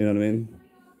 Yeah. You know what I mean?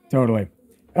 Totally.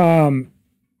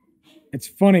 It's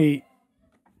funny.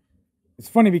 It's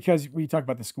funny because we talk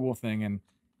about the school thing and,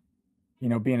 you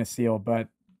know, being a SEAL, but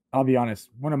I'll be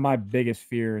honest, one of my biggest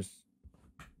fears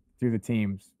through the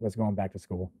teams was going back to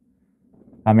school.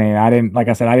 I mean, I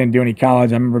didn't do any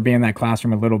college. I remember being in that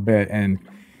classroom a little bit, and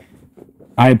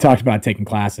I had talked about taking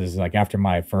classes like after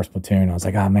my first platoon. I was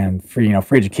like, oh man, free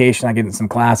education. I get in some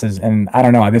classes, and I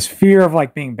don't know, this fear of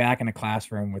like being back in a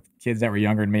classroom with kids that were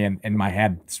younger than me and in my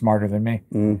head smarter than me.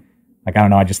 Like, I don't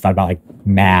know, I just thought about like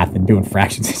math and doing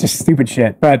fractions. It's just stupid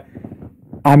shit. But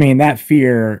I mean, that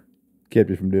fear kept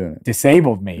you from doing it.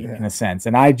 Disabled me in a sense.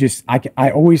 And I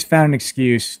always found an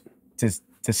excuse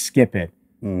to skip it.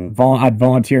 I'd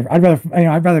volunteer. I'd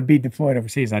rather be deployed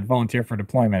overseas. I'd volunteer for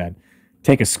deployment. I'd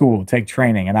take a school, take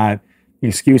training. And the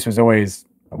excuse was always,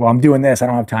 well, I'm doing this. I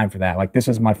don't have time for that. Like, this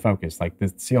is my focus. Like,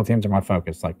 the SEAL teams are my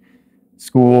focus. Like,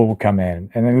 school will come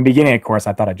in. And in the beginning, of course,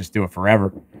 I thought I'd just do it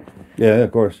forever. Yeah,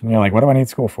 of course. And you're like, what do I need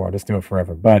school for? I'll just do it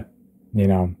forever. But, you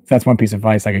know, if that's one piece of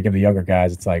advice I could give the younger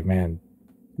guys. It's like, man,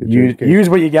 use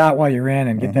what you got while you're in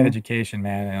and get that education,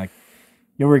 man. And like,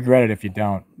 you'll regret it if you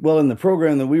don't. Well, in the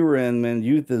program that we were in, man,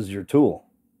 youth is your tool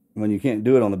when you can't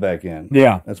do it on the back end.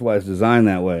 Yeah. That's why it's designed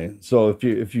that way. So if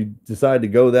you decide to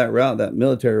go that route, that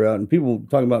military route, and people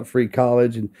talking about free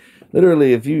college, and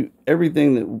literally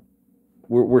everything that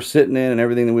we're sitting in and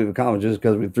everything that we've accomplished is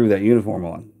because we threw that uniform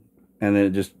on. And then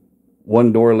it just,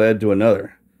 one door led to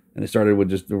another. And it started with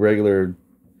just the regular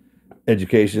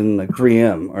education, like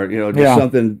 3M or, just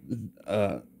something,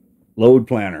 load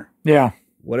planner. Yeah.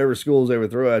 Whatever schools they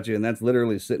would throw at you, and that's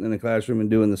literally sitting in the classroom and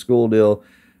doing the school deal,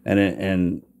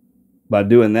 and by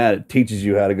doing that, it teaches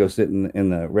you how to go sit in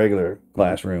the regular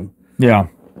classroom. Yeah.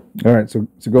 All right, so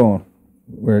go on.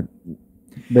 We're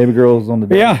baby girls on the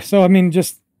day. Yeah. So I mean,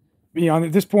 just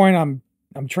at this point,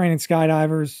 I'm training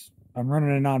skydivers. I'm running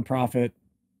a nonprofit,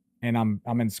 and I'm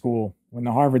in school. When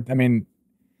the Harvard, I mean,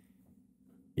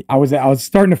 I was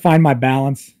starting to find my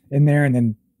balance in there, and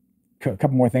then a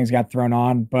couple more things got thrown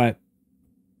on, but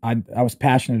I was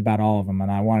passionate about all of them, and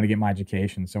I wanted to get my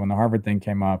education. So when the Harvard thing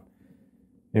came up,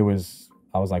 I was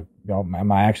like,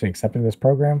 am I actually accepted to this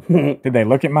program? Did they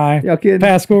look at my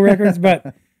past school records?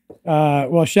 But,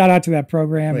 well, shout out to that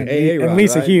program. Like and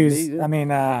Lisa right? Hughes. I mean,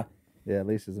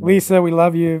 Lisa's amazing. Lisa, we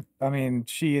love you. I mean,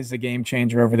 she is a game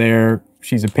changer over there.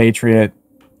 She's a patriot,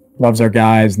 loves our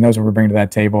guys, knows what we're bringing to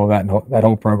that table. That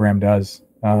whole program does.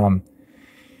 So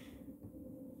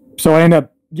I ended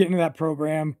up getting into that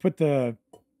program, put the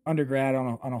undergrad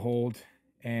on a hold,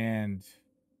 and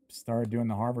started doing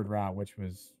the Harvard route, which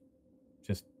was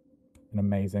just an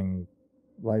amazing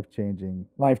life-changing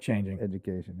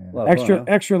education. Yeah. Lot of fun, huh?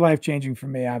 Extra life-changing for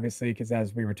me, obviously, because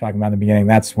as we were talking about in the beginning,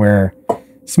 that's where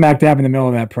smack dab in the middle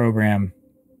of that program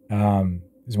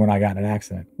is when I got in an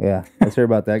accident. Yeah, let's hear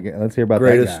about that. Let's hear about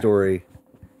Greatest that guy. story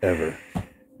ever.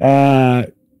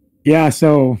 Yeah,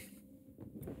 so,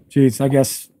 geez, I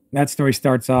guess that story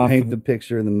starts off. Paint the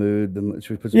picture and the mood.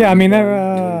 Should we put some Yeah, I mean,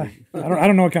 music on? I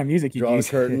don't know what kind of music you Draw the use.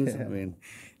 curtains. I mean,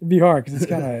 It'd be hard because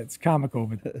it's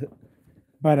comical,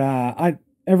 but I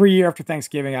every year after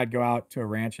Thanksgiving I'd go out to a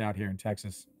ranch out here in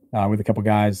Texas with a couple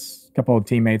guys, a couple of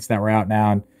teammates that were out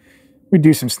now, and we'd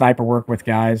do some sniper work with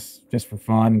guys just for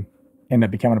fun. End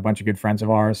up becoming a bunch of good friends of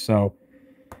ours. So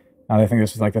I think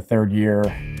this was like the third year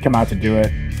come out to do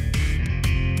it.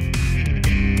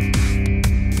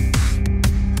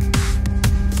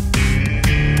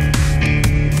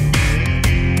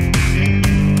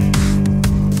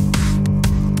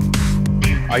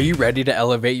 Are you ready to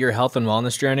elevate your health and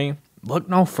wellness journey? Look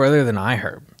no further than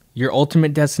iHerb, your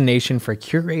ultimate destination for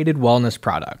curated wellness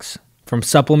products. From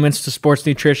supplements to sports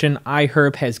nutrition,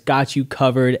 iHerb has got you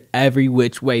covered every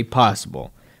which way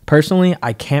possible. Personally,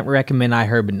 I can't recommend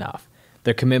iHerb enough.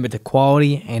 Their commitment to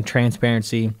quality and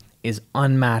transparency is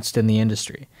unmatched in the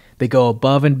industry. They go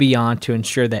above and beyond to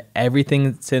ensure that everything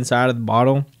that's inside of the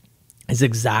bottle is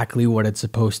exactly what it's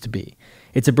supposed to be.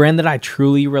 It's a brand that I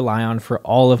truly rely on for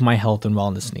all of my health and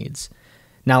wellness needs.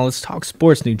 Now let's talk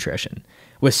sports nutrition.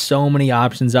 With so many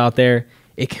options out there,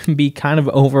 it can be kind of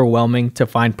overwhelming to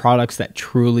find products that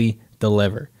truly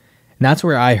deliver. And that's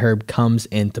where iHerb comes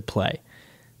into play.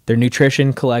 Their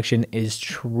nutrition collection is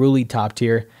truly top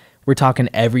tier. We're talking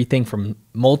everything from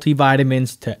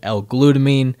multivitamins to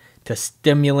L-glutamine to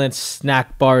stimulants,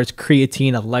 snack bars,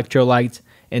 creatine, electrolytes,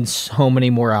 and so many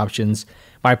more options.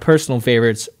 My personal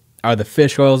favorites are the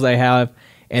fish oils they have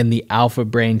and the Alpha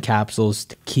Brain capsules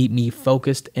to keep me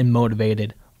focused and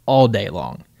motivated all day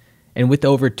long. And with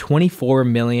over 24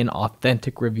 million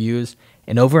authentic reviews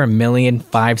and over 1 million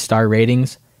 5-star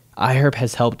ratings, iHerb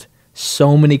has helped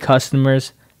so many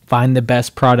customers find the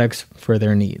best products for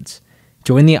their needs.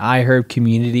 Join the iHerb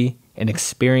community and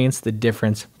experience the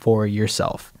difference for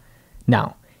yourself.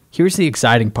 Now, here's the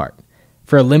exciting part.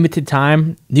 For a limited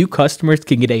time, new customers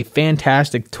can get a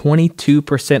fantastic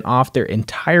 22% off their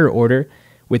entire order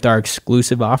with our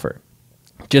exclusive offer.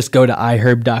 Just go to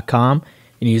iHerb.com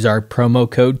and use our promo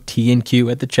code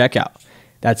TNQ at the checkout.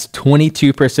 That's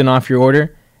 22% off your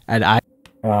order at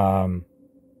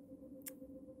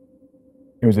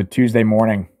It was a Tuesday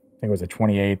morning. I think it was the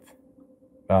 28th.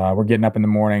 We're getting up in the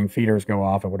morning. Feeders go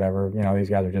off or whatever. You know, these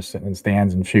guys are just sitting in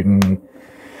stands and shooting.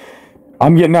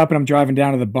 I'm getting up and I'm driving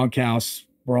down to the bunkhouse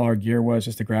where all our gear was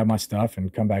just to grab my stuff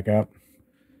and come back up.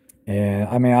 And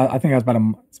I mean, I think I was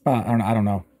about I don't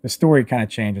know. The story kind of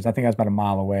changes. I think I was about a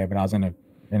mile away, but I was in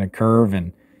a curve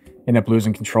and ended up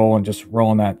losing control and just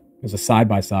rolling that. It was a side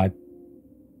by side.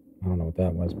 I don't know what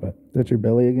that was, but That's your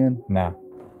belly again? nah.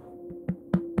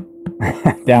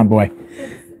 Down, boy.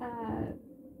 It's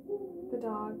the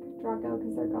dog, Draco,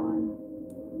 because they're gone.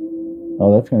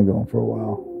 Oh, that's gonna go on for a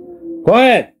while.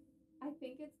 Quiet. I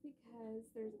think it's because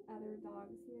there's other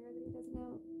dogs here that he doesn't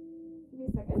know. Give me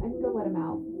a second. I can go let him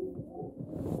out.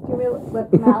 Do we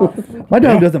let them out? So we My can-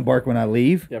 dog doesn't bark when I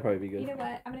leave. Yeah, probably be You good. know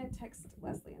what? I'm gonna text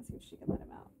Leslie and see if she can let him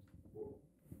out.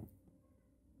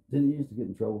 didn't you used to get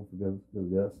in trouble for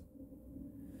Gus?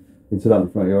 He'd sit out in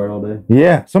the front yard all day.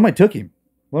 Yeah, somebody took him.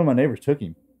 One of my neighbors took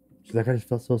him. She's like, I just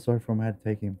felt so sorry for him. I had to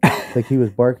take him. Like he was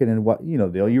barking and what you know,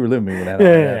 Dale. You were living with me when that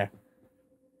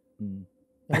happened.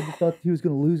 Yeah. I just thought he was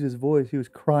gonna lose his voice. He was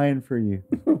crying for you.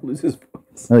 Lose his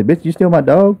voice. I'm like, bitch, you steal my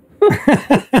dog?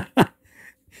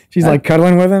 She's like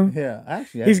cuddling with him. Yeah,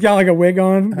 actually, He's got like a wig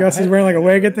on. Gus is wearing like a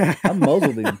wig at the I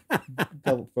muzzled him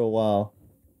for a while,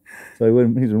 so he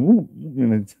wouldn't. He's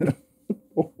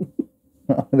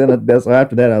then that's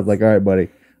after that. I was like, all right, buddy,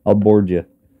 I'll board you.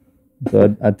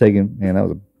 So I'd take him. Man, that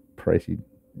was a pricey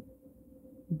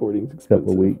Boarding's expensive.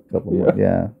 couple of weeks.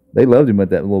 Yeah, they loved him at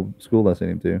that little school I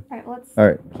sent him to. All right, well, let's. All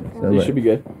right, go. You should be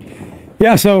good.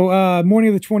 Yeah, so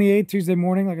morning of the 28th, Tuesday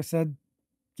morning, like I said,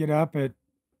 get up at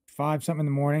 5 something in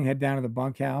the morning, head down to the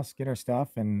bunkhouse, get our stuff,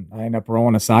 and I end up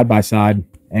rolling a side by side.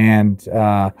 And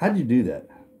How'd you do that?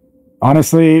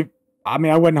 honestly, I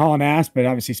mean, I wasn't hauling ass, but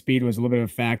obviously speed was a little bit of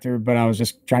a factor. But I was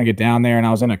just trying to get down there, and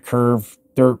I was in a curve,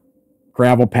 dirt,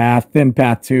 gravel path, thin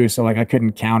path too. So like I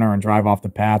couldn't counter and drive off the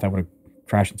path. I would have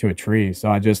crashed into a tree. So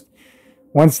I just,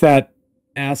 once that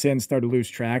ass end started to lose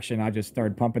traction, I just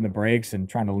started pumping the brakes and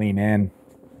trying to lean in.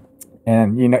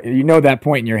 And you know that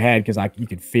point in your head because you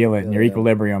could feel it in your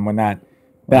equilibrium when that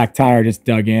back tire just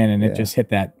dug in and it just hit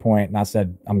that point. And I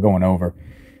said, I'm going over.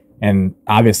 And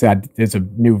obviously, it's a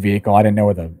new vehicle. I didn't know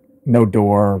where the no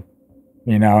door,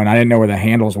 you know, and I didn't know where the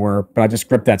handles were, but I just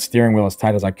gripped that steering wheel as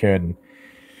tight as I could. And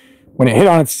when it hit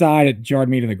on its side, it jarred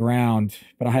me to the ground.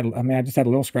 But I just had a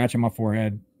little scratch on my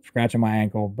forehead, scratch on my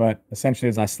ankle. But essentially,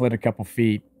 as I slid a couple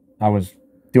feet, I was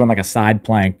doing like a side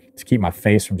plank to keep my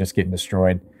face from just getting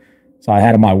destroyed. So I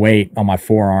had my weight on my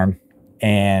forearm,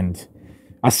 and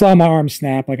I saw my arm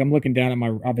snap. Like, I'm looking down at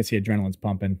my, obviously adrenaline's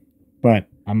pumping, but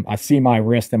I see my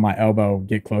wrist and my elbow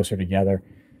get closer together.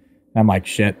 And I'm like,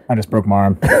 shit, I just broke my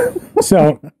arm.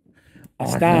 So I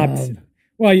stopped.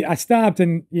 Well, I stopped,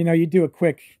 and, you know, you do a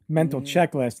quick mental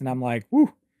checklist, and I'm like,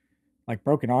 whew, like,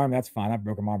 broken arm, that's fine. I've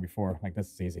broken my arm before. Like,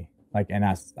 this is easy. Like, and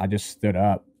I just stood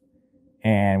up.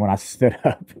 And when I stood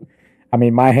up, I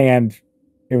mean, my hand,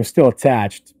 it was still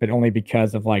attached, but only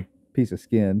because of, like, piece of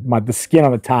skin. The skin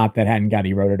on the top that hadn't got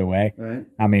eroded away. Right.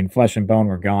 I mean, flesh and bone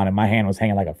were gone, and my hand was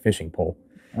hanging like a fishing pole.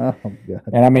 Oh, God.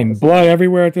 And I mean, blood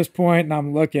everywhere at this point, and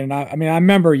I'm looking, and I mean, I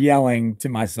remember yelling to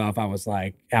myself. I was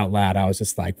like, out loud, I was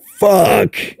just like,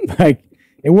 fuck. Like,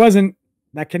 it wasn't,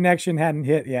 that connection hadn't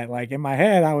hit yet. Like, in my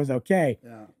head, I was okay.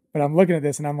 Yeah. But I'm looking at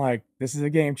this, and I'm like, this is a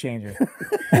game changer.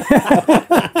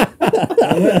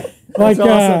 Like,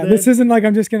 awesome, this isn't like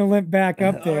I'm just going to limp back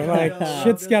up there. Like,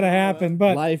 shit's got to happen.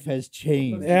 But life has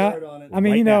changed. Yeah. I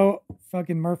mean, you know,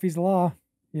 fucking Murphy's Law.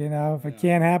 You know, if it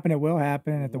can't happen, it will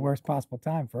happen at the worst possible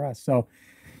time for us. So,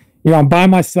 you know, I'm by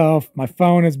myself. My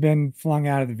phone has been flung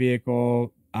out of the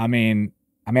vehicle. I mean,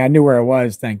 I knew where it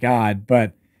was, thank God.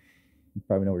 But you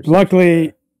probably know where.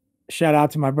 Luckily, shout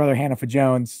out to my brother Hannaford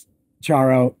Jones,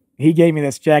 Charro. He gave me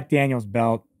this Jack Daniels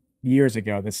belt years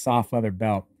ago, this soft leather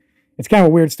belt. It's kind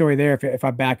of a weird story there if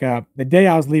I back up. The day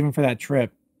I was leaving for that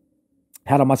trip,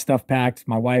 had all my stuff packed,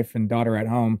 my wife and daughter at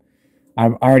home. I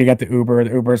already got the Uber.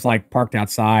 The Uber's like parked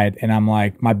outside, and I'm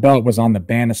like, my belt was on the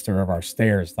banister of our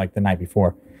stairs like the night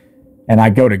before. And I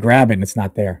go to grab it, and it's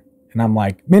not there. And I'm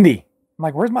like, Mindy, I'm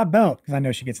like, where's my belt? Because I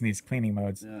know she gets in these cleaning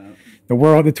modes. Yeah.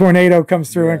 The tornado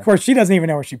comes through, and of course, she doesn't even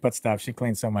know where she puts stuff. She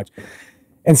cleans so much.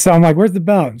 And so I'm like, where's the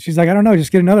belt? And she's like, I don't know,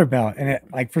 just get another belt. And it,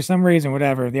 like, for some reason,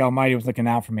 whatever, the Almighty was looking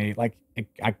out for me. Like,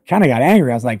 I kind of got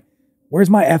angry. I was like, where's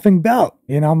my effing belt?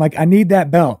 You know, I'm like, I need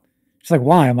that belt. She's like,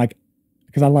 why? I'm like,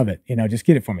 because I love it. You know, just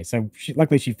get it for me. So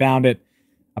luckily she found it.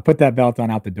 I put that belt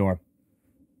on out the door.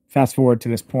 Fast forward to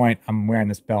this point, I'm wearing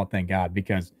this belt, thank God,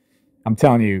 because I'm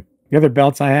telling you, the other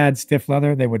belts I had, stiff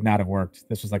leather, they would not have worked.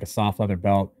 This was like a soft leather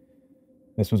belt.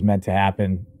 This was meant to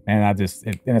happen. And I just,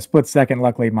 in a split second,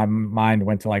 luckily my mind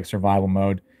went to like survival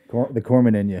mode. The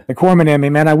corpsman in you. The corpsman in me,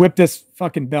 man. I whipped this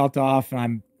fucking belt off, and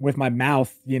I'm with my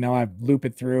mouth, you know, I loop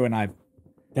it through, and I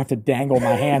have to dangle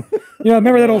my hand. You know,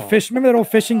 remember that old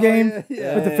fishing game with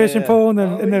the fishing pole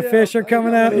and the fish are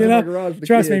coming out, you know?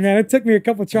 Trust me, man. It took me a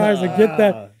couple tries to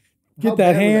get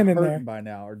that hand in there. By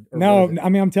now, or no, I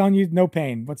mean, I'm telling you, no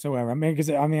pain whatsoever. I mean, because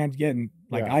I'm getting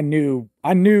like, I knew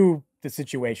the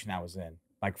situation I was in,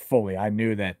 like, fully. I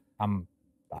knew that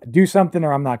do something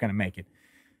or I'm not going to make it.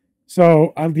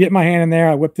 So I get my hand in there.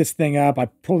 I whip this thing up. I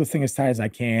pull this thing as tight as I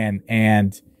can,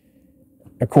 and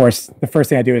of course, the first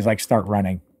thing I do is like start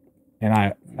running. And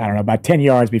I don't know, about 10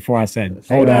 yards before I said,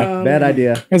 hold up. Bad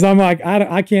idea. Because I'm like,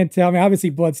 I can't tell. I mean,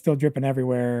 obviously blood's still dripping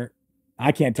everywhere.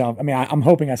 I can't tell. I mean, I'm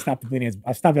hoping I stopped the bleeding.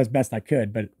 I stopped as best I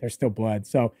could, but there's still blood.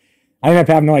 So I ended up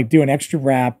having to like do an extra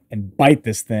wrap and bite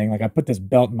this thing. Like, I put this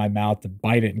belt in my mouth to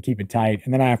bite it and keep it tight.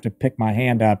 And then I have to pick my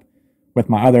hand up with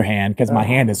my other hand because my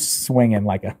hand is swinging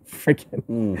like a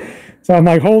freaking. So I'm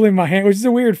like holding my hand, which is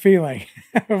a weird feeling.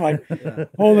 I'm like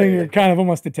holding your kind of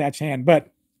almost detached hand.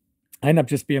 But I ended up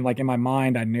just being like, in my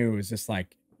mind, I knew it was just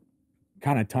like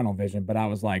kind of tunnel vision. But I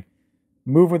was like,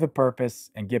 move with a purpose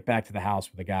and get back to the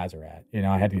house where the guys are at. You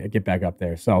know, I had to get back up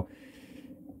there. So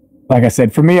like I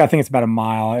said, for me, I think it's about a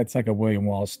mile. It's like a William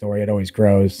Wallace story. It always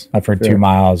grows. I've heard 2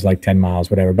 miles, like 10 miles,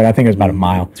 whatever. But I think it was about a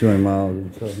mile. 200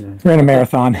 miles. So, yeah. Ran a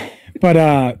marathon. But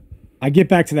I get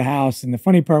back to the house, and the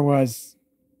funny part was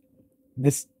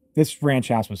this ranch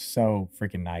house was so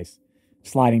freaking nice.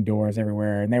 Sliding doors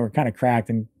everywhere, and they were kind of cracked,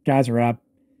 and guys are up.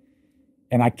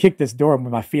 And I kicked this door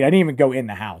with my feet. I didn't even go in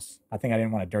the house. I think I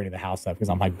didn't want to dirty the house up because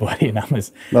I'm like bloody, and that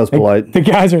was polite. The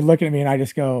guys are looking at me, and I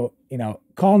just go, you know,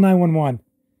 call 911.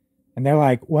 And they're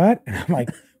like, what? And I'm like,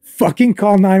 fucking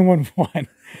call 911.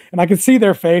 And I could see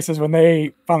their faces when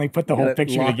they finally put the whole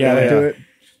picture together.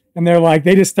 And they're like,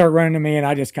 they just start running to me, and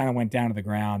I just kind of went down to the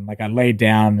ground. Like, I laid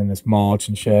down in this mulch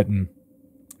and shit, and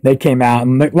they came out,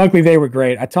 and luckily they were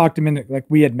great. I talked them into, like,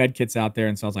 we had med kits out there,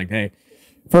 and so I was like, hey,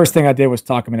 first thing I did was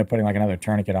talk them into putting like another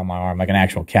tourniquet on my arm, like an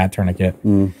actual cat tourniquet.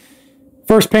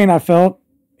 First pain I felt,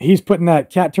 he's putting that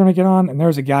cat tourniquet on, and there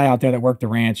was a guy out there that worked the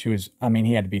ranch who was, I mean,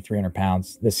 he had to be 300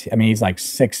 pounds. He's like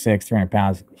 6'6", 300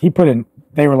 pounds. He put in,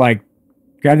 they were like,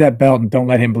 grab that belt and don't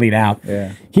let him bleed out.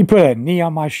 Yeah. He put a knee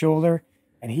on my shoulder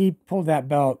and he pulled that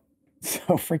belt so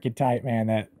freaking tight, man,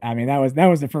 that was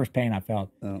the first pain I felt.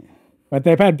 Oh. But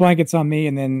they've had blankets on me,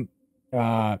 and then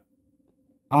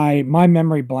my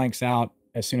memory blanks out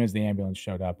as soon as the ambulance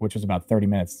showed up, which was about 30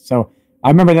 minutes. So I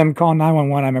remember them calling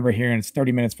 911. I remember hearing it's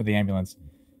 30 minutes for the ambulance.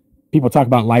 People talk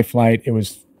about life flight. It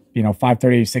was,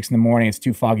 5:30, 6 in the morning. It's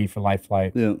too foggy for life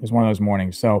flight. Yeah. It was one of those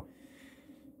mornings. So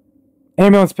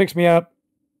ambulance picks me up.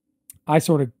 I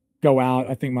sort of go out.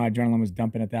 I think my adrenaline was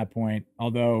dumping at that point,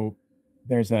 although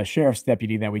there's a sheriff's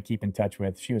deputy that we keep in touch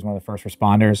with. She was one of the first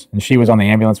responders, and she was on the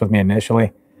ambulance with me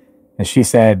initially. And she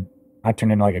said, I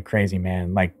turned into like a crazy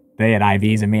man. Like, they had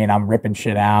IVs in me, and I'm ripping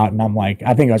shit out. And I'm like,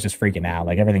 I think I was just freaking out.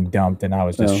 Like, everything dumped, and I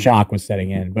was just shock was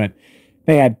setting in. But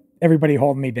they had everybody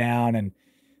holding me down, and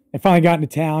they finally got into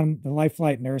town. The life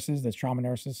flight nurses, the trauma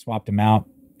nurses, swapped them out.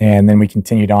 And then we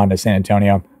continued on to San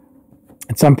Antonio.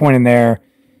 At some point in there,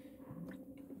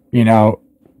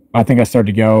 I think I started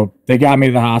to go. They got me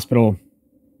to the hospital.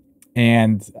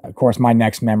 And, of course, my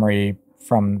next memory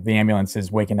from the ambulance is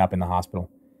waking up in the hospital.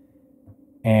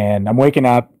 And I'm waking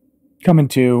up, coming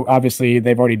to, obviously,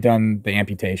 they've already done the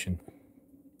amputation.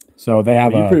 So they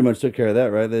have You pretty much took care of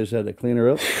that, right? They just had to clean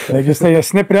her up? They just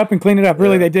snip it up and clean it up.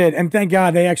 Really, they did. And thank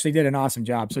God they actually did an awesome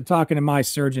job. So talking to my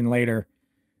surgeon later,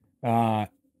 a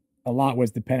lot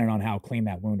was dependent on how clean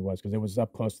that wound was because it was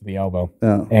up close to the elbow.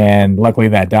 Oh. And luckily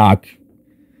that doc,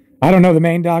 I don't know the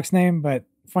main doc's name, but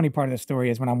funny part of the story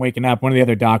is when I'm waking up, one of the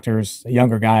other doctors, a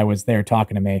younger guy, was there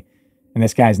talking to me. And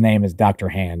this guy's name is Dr.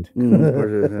 Hand.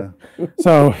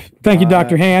 So thank you,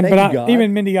 Dr. Hand. But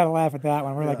even Mindy got a laugh at that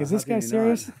one. We're like, is this guy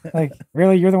serious? Like,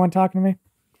 really? You're the one talking to me?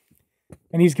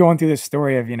 And he's going through this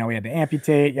story of, we had to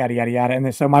amputate, yada, yada, yada. And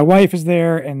then, so my wife is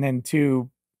there and then two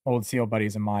old SEAL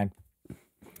buddies of mine.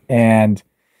 And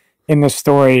in the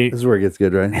story... This is where it gets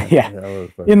good, right? Yeah.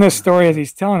 In the story, as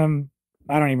he's telling him,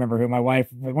 I don't even remember who, my wife,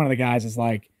 one of the guys is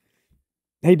like,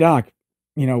 hey, Doc,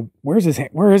 where is his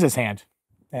hand?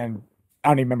 And I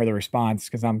don't even remember the response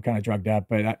because I'm kind of drugged up,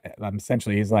 but I'm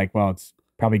essentially, he's like, well, it's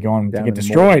probably going to get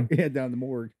destroyed. Yeah, down the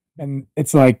morgue. And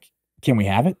it's like, can we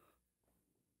have it?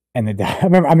 And I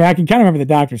can kind of remember the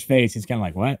doctor's face. He's kind of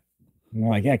like, what? And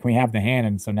we're like, yeah, can we have the hand?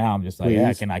 And so now I'm just like,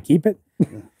 yeah, can I keep it?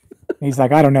 He's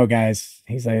like, I don't know, guys.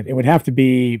 He's like, it would have to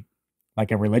be like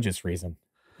a religious reason.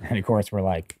 And of course, we're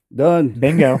like, done.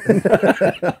 Bingo.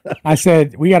 I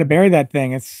said, we got to bury that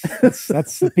thing. That's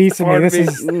the piece of me.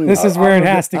 This is where it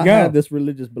has to go. I have this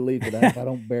religious belief that if I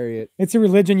don't bury it, it's a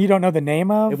religion you don't know the name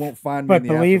of. It won't find me. But in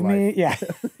the believe afterlife. me, yeah.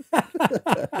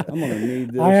 I'm gonna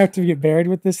need this. I have to get buried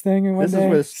with this thing in one day. This is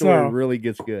where the story really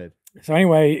gets good. So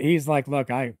anyway, he's like,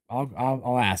 look,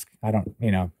 I'll ask. I don't,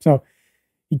 So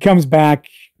he comes back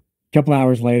a couple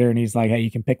hours later and he's like, hey,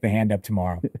 you can pick the hand up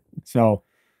tomorrow. So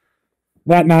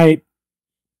that night,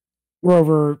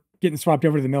 we're getting swapped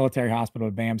over to the military hospital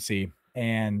at BAMC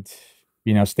and,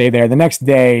 stay there. The next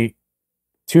day,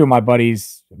 two of my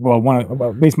buddies,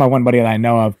 at least my one buddy that I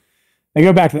know of, they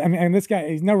go back to, and this guy,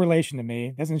 he's no relation to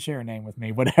me, doesn't share a name with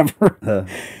me, whatever,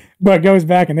 but goes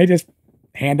back and they just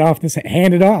hand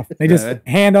it off. They just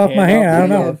hand off my hand. I don't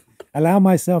know. Allow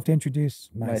myself to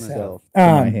introduce myself.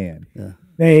 My hand. Yeah.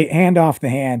 They hand off the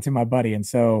hand to my buddy. And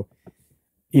so,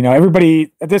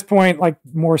 everybody at this point, like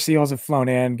more SEALs have flown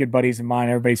in, good buddies of mine.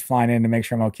 Everybody's flying in to make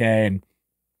sure I'm okay. And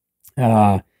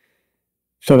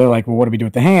so they're like, well, what do we do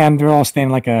with the hand? They're all staying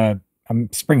like a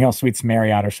Spring Hill Suites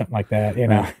Marriott or something like that,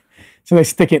 So they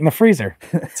stick it in the freezer.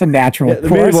 It's a natural the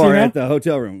course, bar at the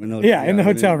hotel room. In the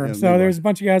hotel room. So there's a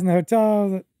bunch of guys in the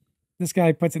hotel. This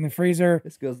guy puts it in the freezer.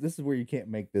 This is where you can't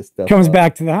make this stuff. Comes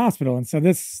back to the hospital. And so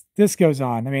this goes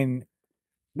on. The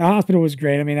hospital was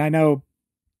great. I know,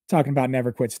 talking about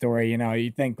never quit story,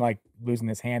 you think like losing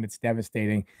this hand, it's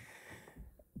devastating.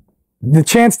 The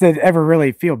chance to ever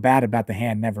really feel bad about the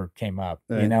hand never came up.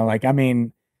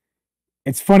 Right.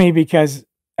 It's funny because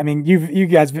you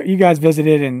guys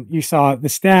visited and you saw the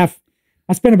staff.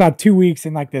 I spent about 2 weeks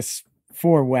in like this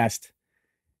 4 West,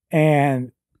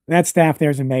 and that staff there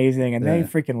is amazing, and they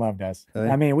freaking loved us.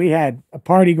 Right. We had a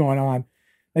party going on.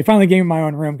 They finally gave me my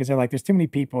own room because they're like, "There's too many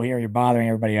people here. You're bothering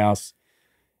everybody else."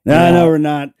 No, we're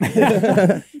not. But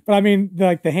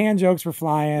the hand jokes were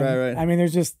flying. Right.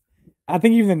 There's just, I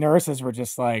think even the nurses were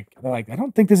just like, they're like, I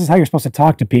don't think this is how you're supposed to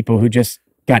talk to people who just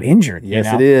got injured.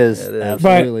 Yes, it is.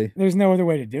 Absolutely. But there's no other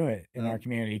way to do it in our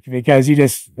community because you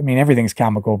just, everything's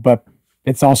comical, but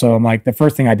it's also, I'm like, the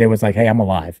first thing I did was like, hey, I'm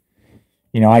alive.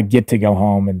 I get to go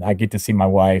home and I get to see my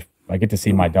wife. I get to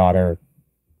see my daughter.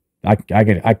 I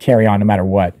carry on no matter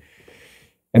what.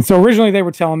 And so originally they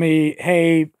were telling me,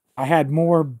 hey, I had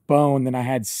more bone than I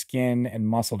had skin and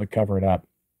muscle to cover it up.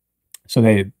 So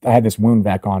I had this wound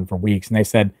vac on for weeks, and they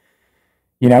said,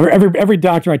 you know, every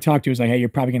doctor I talked to was like, hey, you're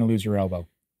probably going to lose your elbow.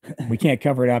 We can't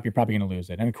cover it up. You're probably going to lose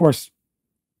it. And of course,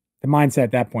 the mindset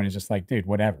at that point is just like, dude,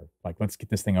 whatever. Like, let's get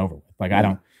this thing over with. Like,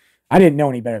 I didn't know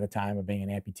any better at the time of being an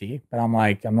amputee, but I'm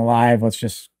like, I'm alive.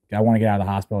 I want to get out of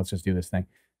the hospital. Let's just do this thing.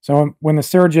 So when the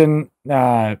surgeon,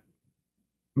 my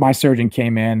surgeon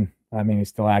came in, I mean, he's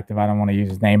still active. I don't want to use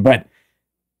his name, but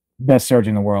best surgeon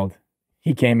in the world.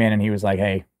 He came in and he was like,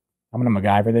 hey, I'm going to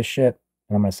MacGyver this shit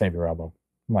and I'm going to save your elbow.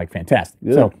 I'm like, fantastic.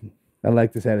 Good. So I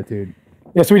like this attitude.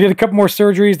 yeah, so we did a couple more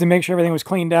surgeries to make sure everything was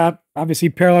cleaned up. Obviously,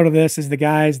 parallel to this is the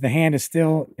hand is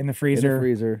still in the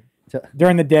freezer.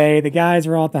 During the day, the guys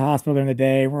are all at the hospital during the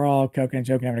day. We're all coking and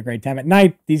joking, having a great time. At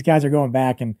night, these guys are going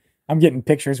back and I'm getting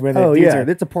pictures with it. Oh, yeah.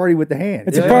 It's a party with the hand.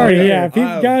 It's a party, yeah.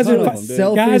 Guys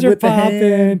are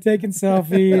popping, taking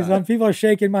selfies. People are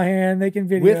shaking my hand, making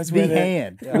videos with the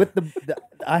hand. Yeah. With the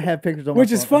I have pictures on my phone.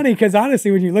 Which is funny because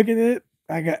honestly, when you look at it,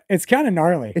 it's kind of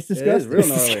gnarly. It's disgusting. It is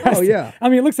real gnarly. Disgusting. Oh, yeah. I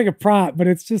mean, it looks like a prop, but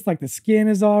it's just like the skin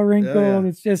is all wrinkled. Yeah.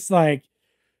 It's just like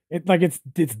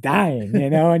it's dying, you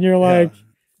know. And you're like,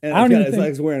 and I don't even it's think...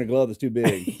 like it's wearing a glove that's too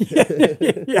big.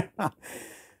 Yeah.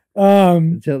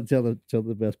 Tell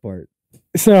the best part.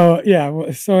 So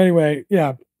yeah. So anyway,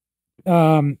 yeah.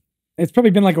 It's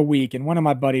probably been like a week, and one of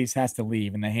my buddies has to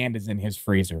leave, and the hand is in his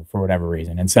freezer for whatever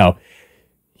reason, and so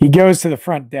he goes to the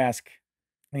front desk,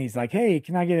 and he's like, "Hey,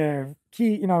 can I get a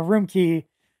key? You know, a room key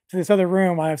to this other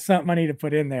room? I have something I need to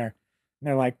put in there." And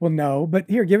they're like, "Well, no, but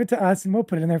here, give it to us, and we'll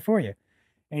put it in there for you."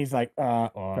 And he's like,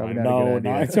 Probably not a good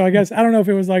no. idea. So I guess, I don't know if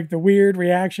it was like the weird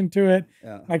reaction to it,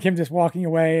 Yeah. like him just walking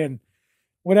away and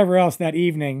whatever else that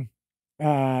evening.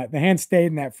 The hand stayed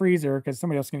in that freezer because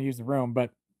somebody else is going to use the room,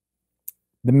 but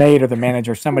the maid or the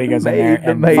manager, somebody goes in there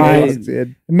and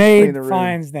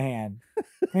finds the hand.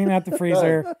 Clean out the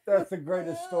freezer. That's the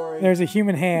greatest story. There's a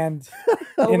human hand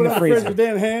in the freezer.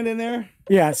 Damn hand in there.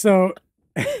 Yeah, so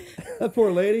That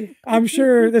poor lady. I'm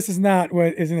sure this is not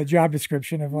what is in the job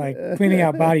description of like cleaning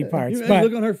out body parts. You but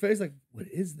look on her face like, what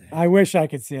is that? I wish I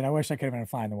could see it. I wish I could have been a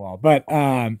fly in the wall. But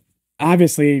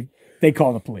obviously they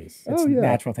call the police. It's a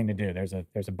natural thing to do. There's a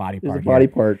body part. There's a body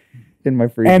part in my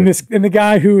freezer. And the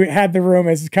guy who had the room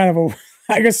is kind of a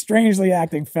like a strangely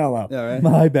acting fellow. Yeah, right.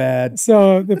 My bad.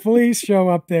 So the police show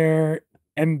up there,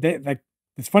 and they like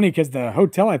it's funny because the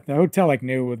hotel like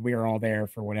knew we were all there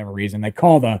for whatever reason. They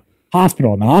call the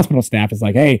hospital, and the hospital staff is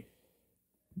like, "Hey,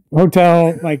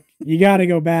 hotel, like you got to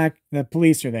go back. The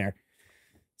police are there."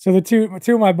 So the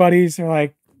two of my buddies are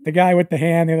like the guy with the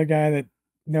hand, the other guy that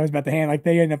knows about the hand. Like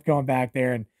they end up going back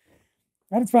there, and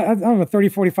I don't know, 30,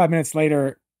 45 minutes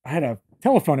later, I had a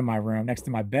telephone in my room next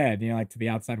to my bed, like to the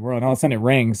outside world. And all of a sudden it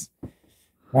rings.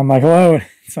 I'm like, hello.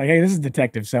 It's like, hey, this is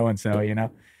Detective so-and-so,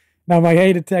 And I'm like,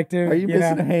 hey, detective. Are you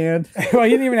missing a hand? Well, he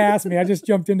didn't even ask me. I just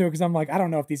jumped into it because I'm like, I don't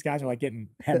know if these guys are like getting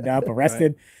hemmed up,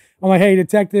 arrested. Right. I'm like, hey,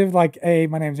 detective, like, hey,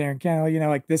 my name's Aaron Kendle.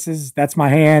 Like that's my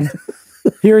hand.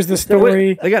 Here's the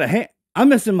story. I got a hand. I'm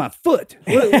missing my foot.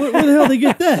 Where the hell did they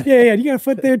get that? Yeah. You got a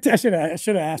foot there? I should have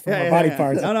asked for my body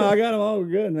parts. No, I got them all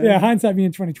good, man. Yeah, hindsight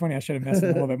being 2020, I should have messed with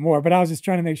them a little bit more. But I was just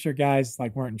trying to make sure guys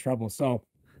like weren't in trouble. So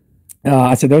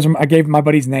I said, I gave my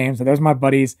buddies' names. So those are my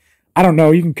buddies. I don't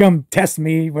know. You can come test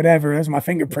me, whatever. Those are my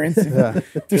fingerprints.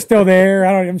 If they're still there.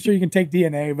 I'm sure you can take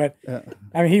DNA. But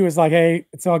I mean, he was like, hey,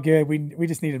 it's all good. We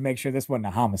just needed to make sure this wasn't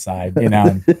a homicide,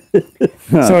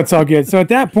 So it's all good. So at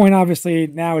that point, obviously,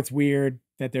 now it's weird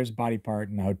that there's a body part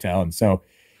in the hotel. And so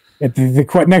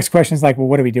the next question is like, well,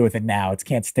 what do we do with it now? It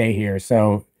can't stay here.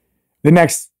 So the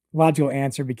next logical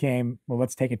answer became, well,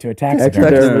 let's take it to a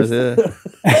taxidermist.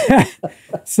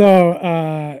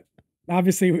 So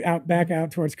obviously back out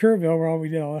towards Kerrville where we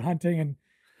did all the hunting. And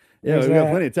we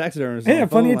got plenty of taxidermists. Yeah,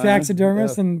 plenty of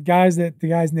taxidermists and guys that the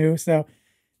guys knew. So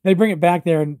they bring it back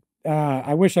there. And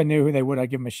I wish I knew who they would. I'd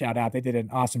give them a shout out. They did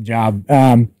an awesome job.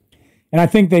 And I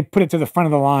think they put it to the front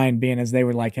of the line, being as they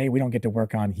were like, "Hey, we don't get to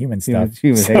work on human stuff,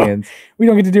 human hands. We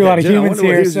don't get to do a lot of humans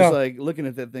here." He was just like looking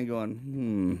at that thing,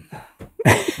 going,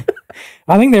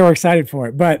 I think they were excited for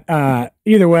it, but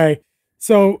either way,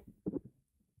 so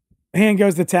hand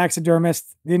goes the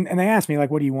taxidermist, and they asked me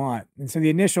like, "What do you want?" And so the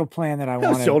initial plan that I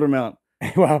wanted, shoulder mount.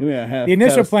 Well, the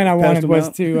initial plan I wanted was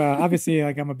to obviously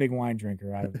like I'm a big wine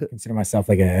drinker. I consider myself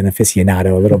like an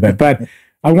aficionado a little bit, but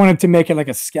I wanted to make it like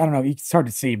I don't know, it's hard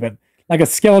to see, but like a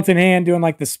skeleton hand doing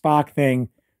like the Spock thing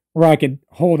where I could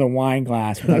hold a wine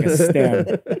glass with like a stem.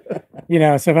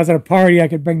 So if I was at a party, I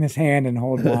could bring this hand and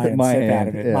hold wine and sip out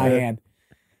of it. Yeah. My hand.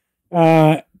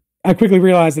 I quickly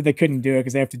realized that they couldn't do it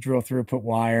because they have to drill through, put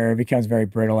wire. It becomes very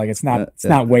brittle. Like it's not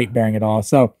weight bearing at all.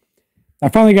 So I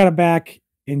finally got it back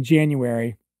in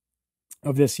January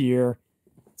of this year.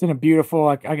 It's in a beautiful,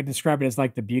 like I could describe it as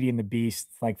like the Beauty and the Beast,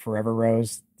 like Forever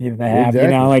Rose they have, you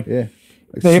know, like yeah.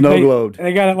 Snow globed.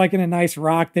 They got it like in a nice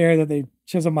rock there that they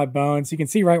chisel my bones. You can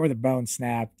see right where the bone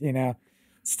snapped, you know.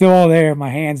 It's still all there.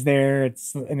 My hand's there.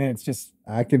 It's just.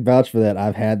 I can vouch for that.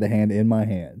 I've had the hand in my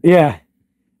hand. Yeah.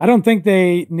 I don't think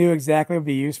they knew exactly what it would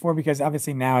be used for because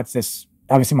obviously now it's this.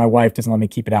 Obviously, my wife doesn't let me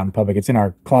keep it out in public. It's in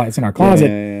our closet.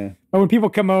 Yeah. But when people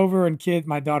come over and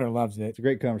my daughter loves it. It's a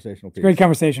great conversational piece. It's a great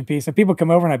conversation piece. So people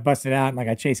come over and I bust it out and like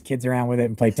I chase kids around with it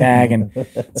and play tag and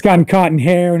it's gotten caught in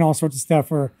hair and all sorts of stuff.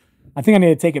 Where I think I need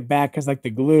to take it back because like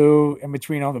the glue in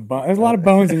between all the bones. There's a lot of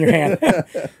bones in your hand.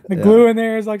 The glue in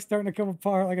there is like starting to come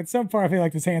apart. Like at some part, I feel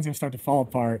like this hand's gonna start to fall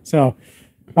apart. So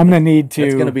I'm gonna need to.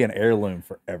 It's gonna be an heirloom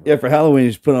forever. Yeah, for Halloween, you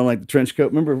just put on like the trench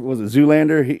coat. Remember, was it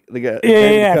Zoolander? They got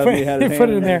Yeah. Put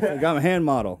it in there. Got a hand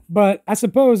model. But I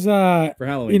suppose for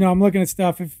Halloween. you know, I'm looking at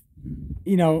stuff. If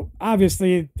you know,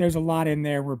 obviously there's a lot in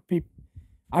there where people.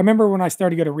 I remember when I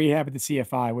started to go to rehab at the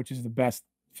CFI, which is the best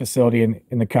facility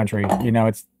in the country. You know,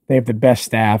 they have the best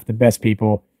staff, the best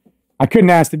people. I couldn't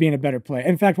ask to be in a better place.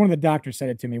 In fact, one of the doctors said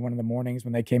it to me one of the mornings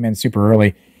when they came in super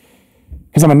early.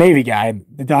 Because I'm a Navy guy. And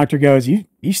the doctor goes, you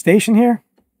stationed here?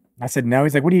 I said, no.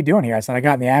 He's like, what are you doing here? I said, I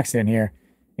got in the accident here.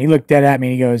 And he looked dead at me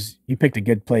and he goes, you picked a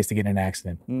good place to get in an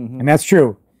accident. Mm-hmm. And that's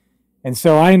true. And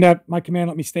so my command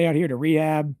let me stay out here to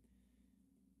rehab.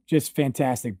 Just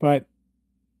fantastic. But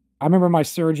I remember my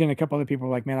surgeon, a couple other people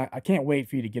were like, man, I can't wait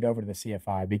for you to get over to the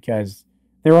CFI because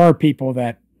there are people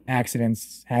that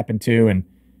accidents happen to and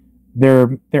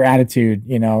their attitude,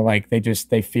 you know, like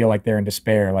they feel like they're in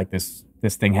despair, like this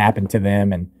thing happened to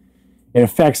them and it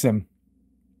affects them.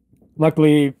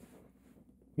 Luckily,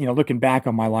 you know, looking back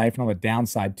on my life and all the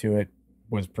downside to it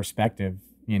was perspective,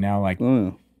 you know,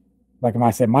 like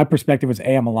I said, my perspective was,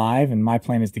 I'm alive and my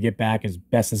plan is to get back as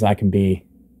best as I can be.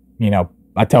 You know,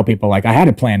 I tell people like I had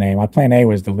a plan A. My plan A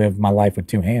was to live my life with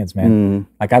two hands, man.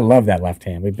 Like I love that left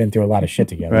hand. We've been through a lot of shit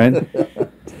together. Right?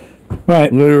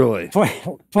 But literally.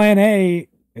 Plan A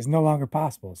is no longer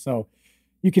possible. So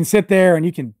you can sit there and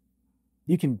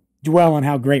you can dwell on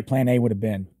how great plan A would have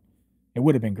been. It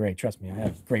would have been great. Trust me, I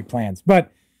have great plans.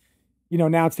 But, you know,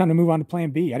 now it's time to move on to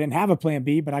plan B. I didn't have a plan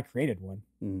B, but I created one.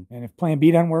 And if plan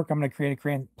B doesn't work, I'm going to create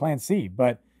a plan C.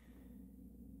 But,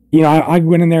 you know, I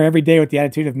went in there every day with the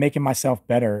attitude of making myself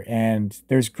better. And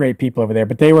there's great people over there.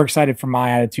 But they were excited for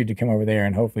my attitude to come over there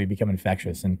and hopefully become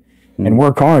infectious and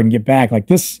work hard and get back. Like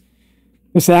this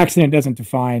accident doesn't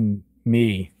define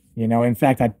me. You know, in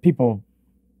fact, people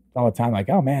all the time like,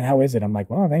 oh, man, how is it? I'm like,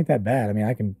 well, it ain't that bad. I mean,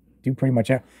 I can do pretty much.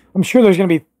 I'm sure there's going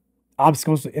to be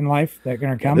obstacles in life that are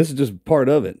going to come. This is just part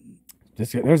of it.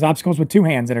 There's obstacles with two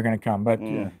hands that are going to come, but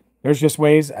there's just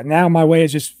ways. Now my way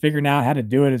is just figuring out how to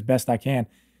do it as best I can.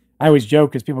 I always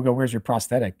joke because people go, where's your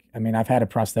prosthetic? I mean, I've had a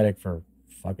prosthetic for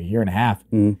a year and a half.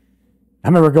 I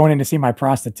remember going in to see my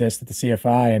prosthetist at the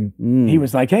CFI, and he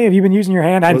was like, hey, have you been using your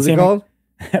hand? What's it called?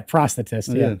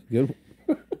 Prosthetist, yeah.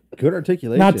 Good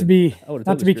articulation. Not to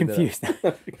be confused.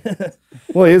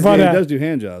 Well, he does do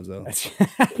hand jobs, though.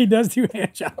 He does do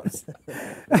hand jobs.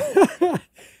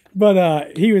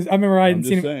 But he was, I remember I hadn't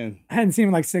seen him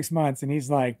in like 6 months, and he's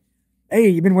like, hey,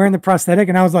 you been wearing the prosthetic?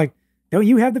 And I was like, don't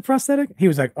you have the prosthetic? He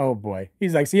was like, oh boy.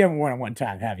 He's like, so you haven't worn it one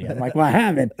time, have you? I'm like, well, I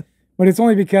haven't. But it's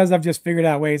only because I've just figured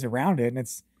out ways around it, and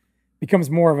it's becomes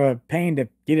more of a pain to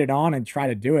get it on and try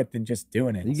to do it than just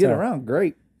doing it. You get around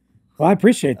great. Well, I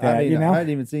appreciate that. I mean, you know, I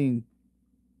hadn't even seen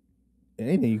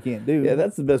anything you can't do. Yeah,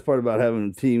 that's the best part about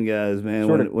having team guys, man.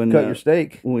 When cut your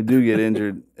steak. When we do get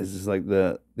injured, it's just like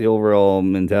the overall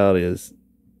mentality is.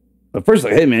 But first,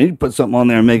 like, hey man, you put something on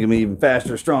there and making me even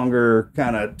faster, stronger,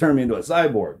 kind of turn me into a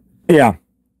cyborg. Yeah.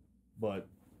 But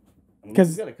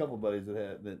because we got a couple buddies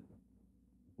that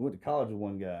went to college with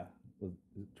one guy, with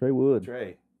Trey Wood.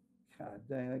 Trey. God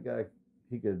dang, that guy,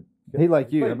 he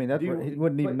like you. I mean, he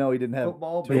wouldn't even know he didn't have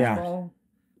football, baseball.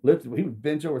 Lifted, he would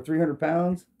bench over 300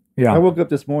 pounds. Yeah. I woke up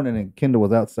this morning and Kendle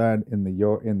was outside in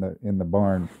the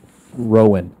barn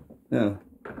rowing. Yeah.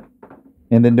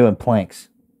 And then doing planks.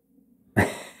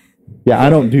 Yeah, I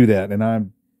don't do that, and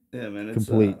I'm it's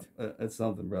complete. It's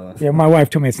something, brother. Yeah, my wife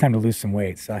told me it's time to lose some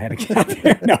weight, so I had to get out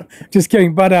there. No, just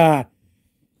kidding. But I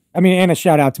mean, and a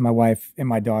shout out to my wife and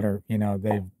my daughter. You know,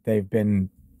 they've been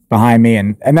behind me,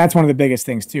 and that's one of the biggest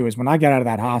things too. Is when I got out of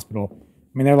that hospital,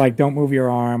 I mean, they're like, "Don't move your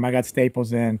arm." I got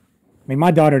staples in. I mean, my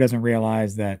daughter doesn't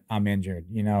realize that I'm injured.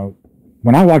 You know,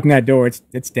 when I walked in that door,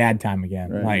 it's dad time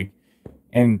again. Right. Like,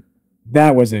 and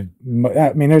that was I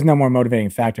mean, there's no more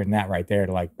motivating factor than that right there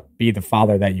to like be the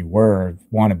father that you were or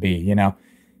want to be, you know,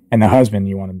 and the husband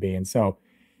you want to be. And so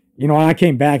you know, when I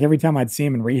came back, every time I'd see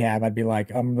him in rehab, I'd be like,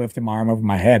 I'm lifting my arm over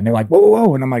my head. And they're like, whoa, whoa,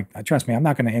 whoa. And I'm like, trust me, I'm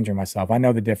not going to injure myself. I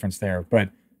know the difference there, but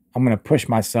I'm going to push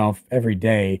myself every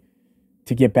day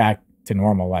to get back to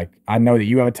normal. Like, I know that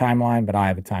you have a timeline, but I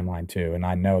have a timeline too. And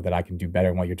I know that I can do better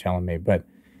than what you're telling me. But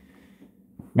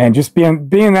man, just being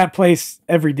in that place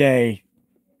every day.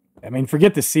 I mean,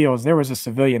 forget the SEALs. There was a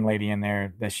civilian lady in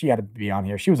there that she had to be on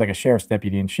here. She was like a sheriff's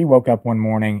deputy, and she woke up one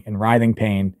morning in writhing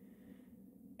pain,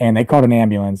 and they called an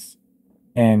ambulance.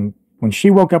 And when she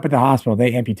woke up at the hospital,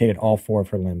 they amputated all 4 of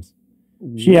her limbs.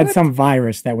 She had some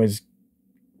virus that was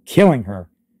killing her,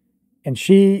 and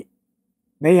they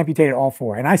amputated all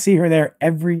 4. And I see her there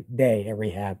every day at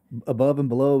rehab. Above and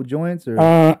below joints, or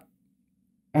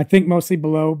I think mostly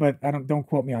below, but don't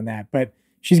quote me on that. But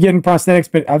she's getting prosthetics.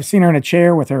 But I've seen her in a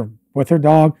chair with her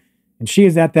dog, and she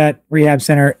is at that rehab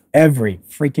center every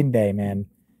freaking day, man.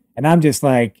 And I'm just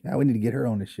like, now we need to get her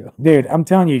on the show, dude. I'm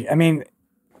telling you, I mean,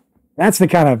 that's the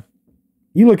kind of,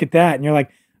 you look at that and you're like,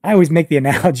 I always make the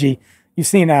analogy. You've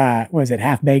seen what is it,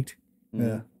 Half Baked?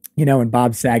 Yeah. You know, when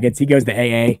Bob Saget's, he goes to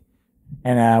AA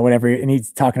and whatever, and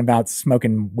he's talking about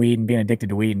smoking weed and being addicted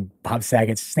to weed, and Bob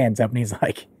Saget stands up and he's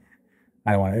like,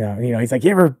 I don't want to, you know, he's like,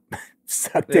 you ever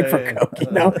suck dick for coke?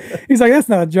 You know, he's like, that's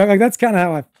not a joke. Like, that's kind of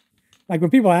how I, like, when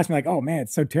people ask me, like, oh man,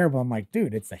 it's so terrible. I'm like,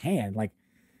 dude, it's the hand. Like,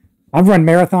 I've run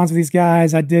marathons with these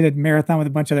guys. I did a marathon with a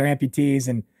bunch of other amputees,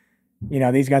 and you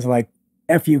know, these guys are like,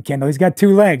 F you, Kendle. He's got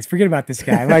 2 legs. Forget about this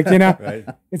guy. Like, you know, right.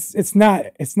 It's not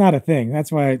a thing.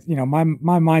 That's why, you know, my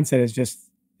mindset is just,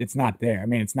 it's not there. I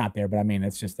mean, it's not there, but I mean,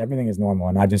 it's just, everything is normal.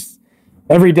 And I just,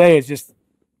 every day is just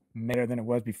better than it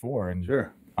was before. And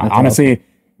sure. Honestly, awesome.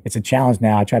 It's a challenge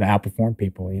now. I try to outperform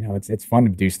people. You know, it's fun to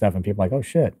do stuff, and people are like, oh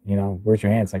shit, you know, where's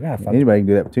your hands? Like, fuck. Anybody can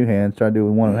do that with 2 hands. Try to do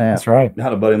it with 1.5. That's right. I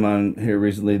had a buddy of mine here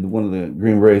recently, one of the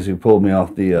Green Berets who pulled me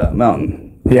off the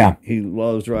mountain. Yeah. He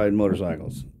loves riding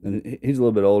motorcycles, and he's a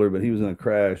little bit older, but he was in a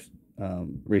crash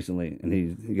recently, and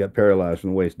he got paralyzed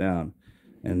from the waist down.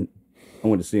 And I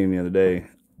went to see him the other day,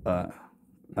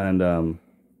 and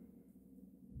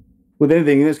with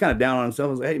anything, he was kind of down on himself.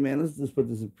 I was like, hey man, let's just put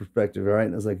this in perspective, all right?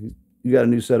 And I was like, you got a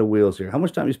new set of wheels here. How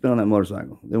much time you spend on that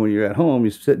motorcycle? Then when you're at home, you're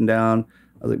sitting down.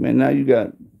 I was like, man, now you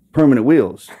got permanent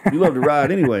wheels. You love to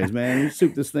ride anyways, man. You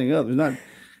soup this thing up. There's not,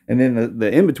 and then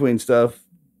the in between stuff,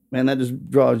 man, that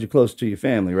just draws you closer to your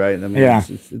family, right? I mean, yeah.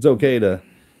 It's okay to, a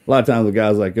lot of times with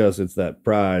guys like us, it's that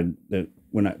pride that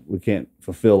we can't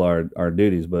fulfill our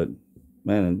duties, but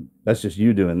man, that's just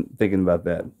you thinking about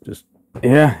that. Just,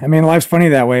 yeah. I mean, life's funny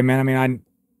that way, man. I mean,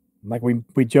 like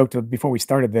we joked before we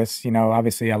started this, you know,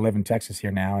 obviously I live in Texas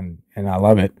here now, and I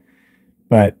love it.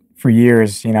 But for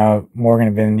years, you know,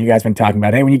 Morgan you guys been talking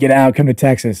about, hey, when you get out, come to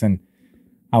Texas. And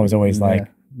I was always like,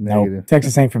 no,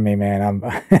 Texas ain't for me, man. I'm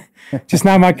just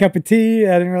not my cup of tea.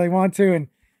 I didn't really want to. And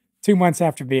 2 months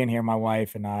after being here, my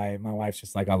wife's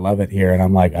just like, I love it here. And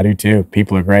I'm like, I do too.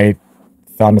 People are great.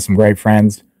 Found some great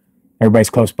friends. Everybody's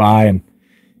close by. And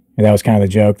that was kind of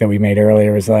the joke that we made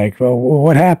earlier. It was like, well,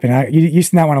 what happened? You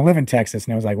used to not want to live in Texas.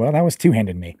 And it was like, well, that was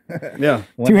two-handed me. Yeah.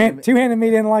 Two-handed me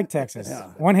didn't like Texas. Yeah.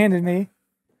 One-handed me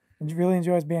really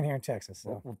enjoys being here in Texas.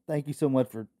 So. Well, thank you so much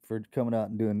for coming out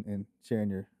and sharing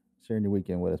your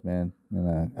weekend with us, man.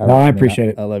 And I appreciate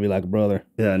it. I love you like a brother.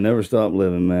 Yeah, never stop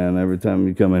living, man. Every time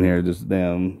you come in here, just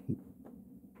damn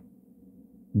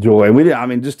joy.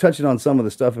 And just touching on some of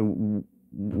the stuff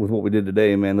with what we did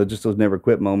today, man, just those never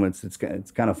quit moments. It's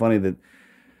kind of funny that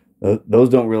those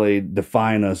don't really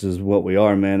define us as what we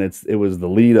are, man. It was the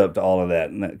lead up to all of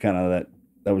that, and that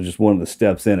was just one of the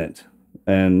steps in it.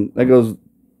 And that goes,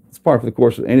 it's part of the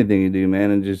course of anything you do,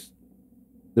 man. And just,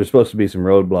 there's supposed to be some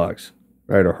roadblocks,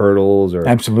 right, or hurdles, or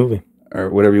absolutely, or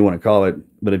whatever you want to call it.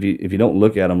 But if you don't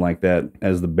look at them like that,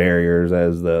 as the barriers,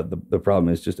 as the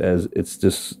problem, is just as it's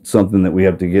just something that we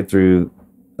have to get through.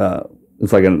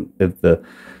 It's like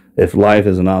if life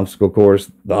is an obstacle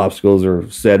course, the obstacles are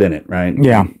set in it, right?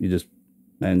 Yeah.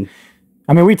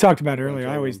 I mean, we talked about it earlier.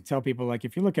 I always tell people, like,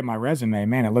 if you look at my resume,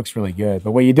 man, it looks really good.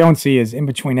 But what you don't see is in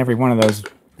between every one of those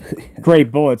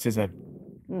great bullets is a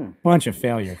bunch of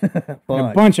failure,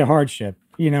 a bunch of hardship,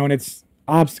 you know, and it's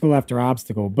obstacle after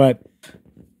obstacle. But,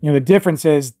 you know, the difference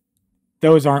is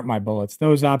those aren't my bullets.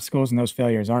 Those obstacles and those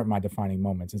failures aren't my defining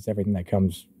moments. It's everything that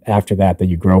comes after that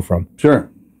you grow from.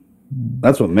 Sure.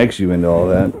 That's what makes you into all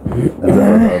that,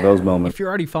 those moments. If you're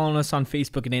already following us on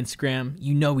Facebook and Instagram,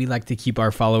 you know we like to keep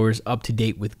our followers up to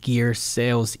date with gear,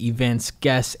 sales, events,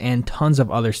 guests, and tons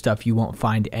of other stuff you won't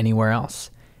find anywhere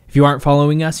else. If you aren't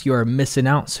following us, you are missing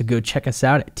out, so go check us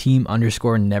out at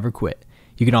team_neverquit.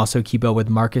 You can also keep up with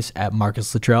Marcus at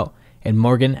Marcus Luttrell, and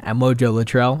Morgan at Mojo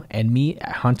Luttrell, and me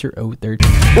at Hunter 013.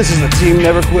 This is the Team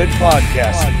Never Quit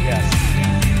podcast.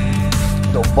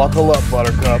 So buckle up,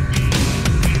 Buttercup.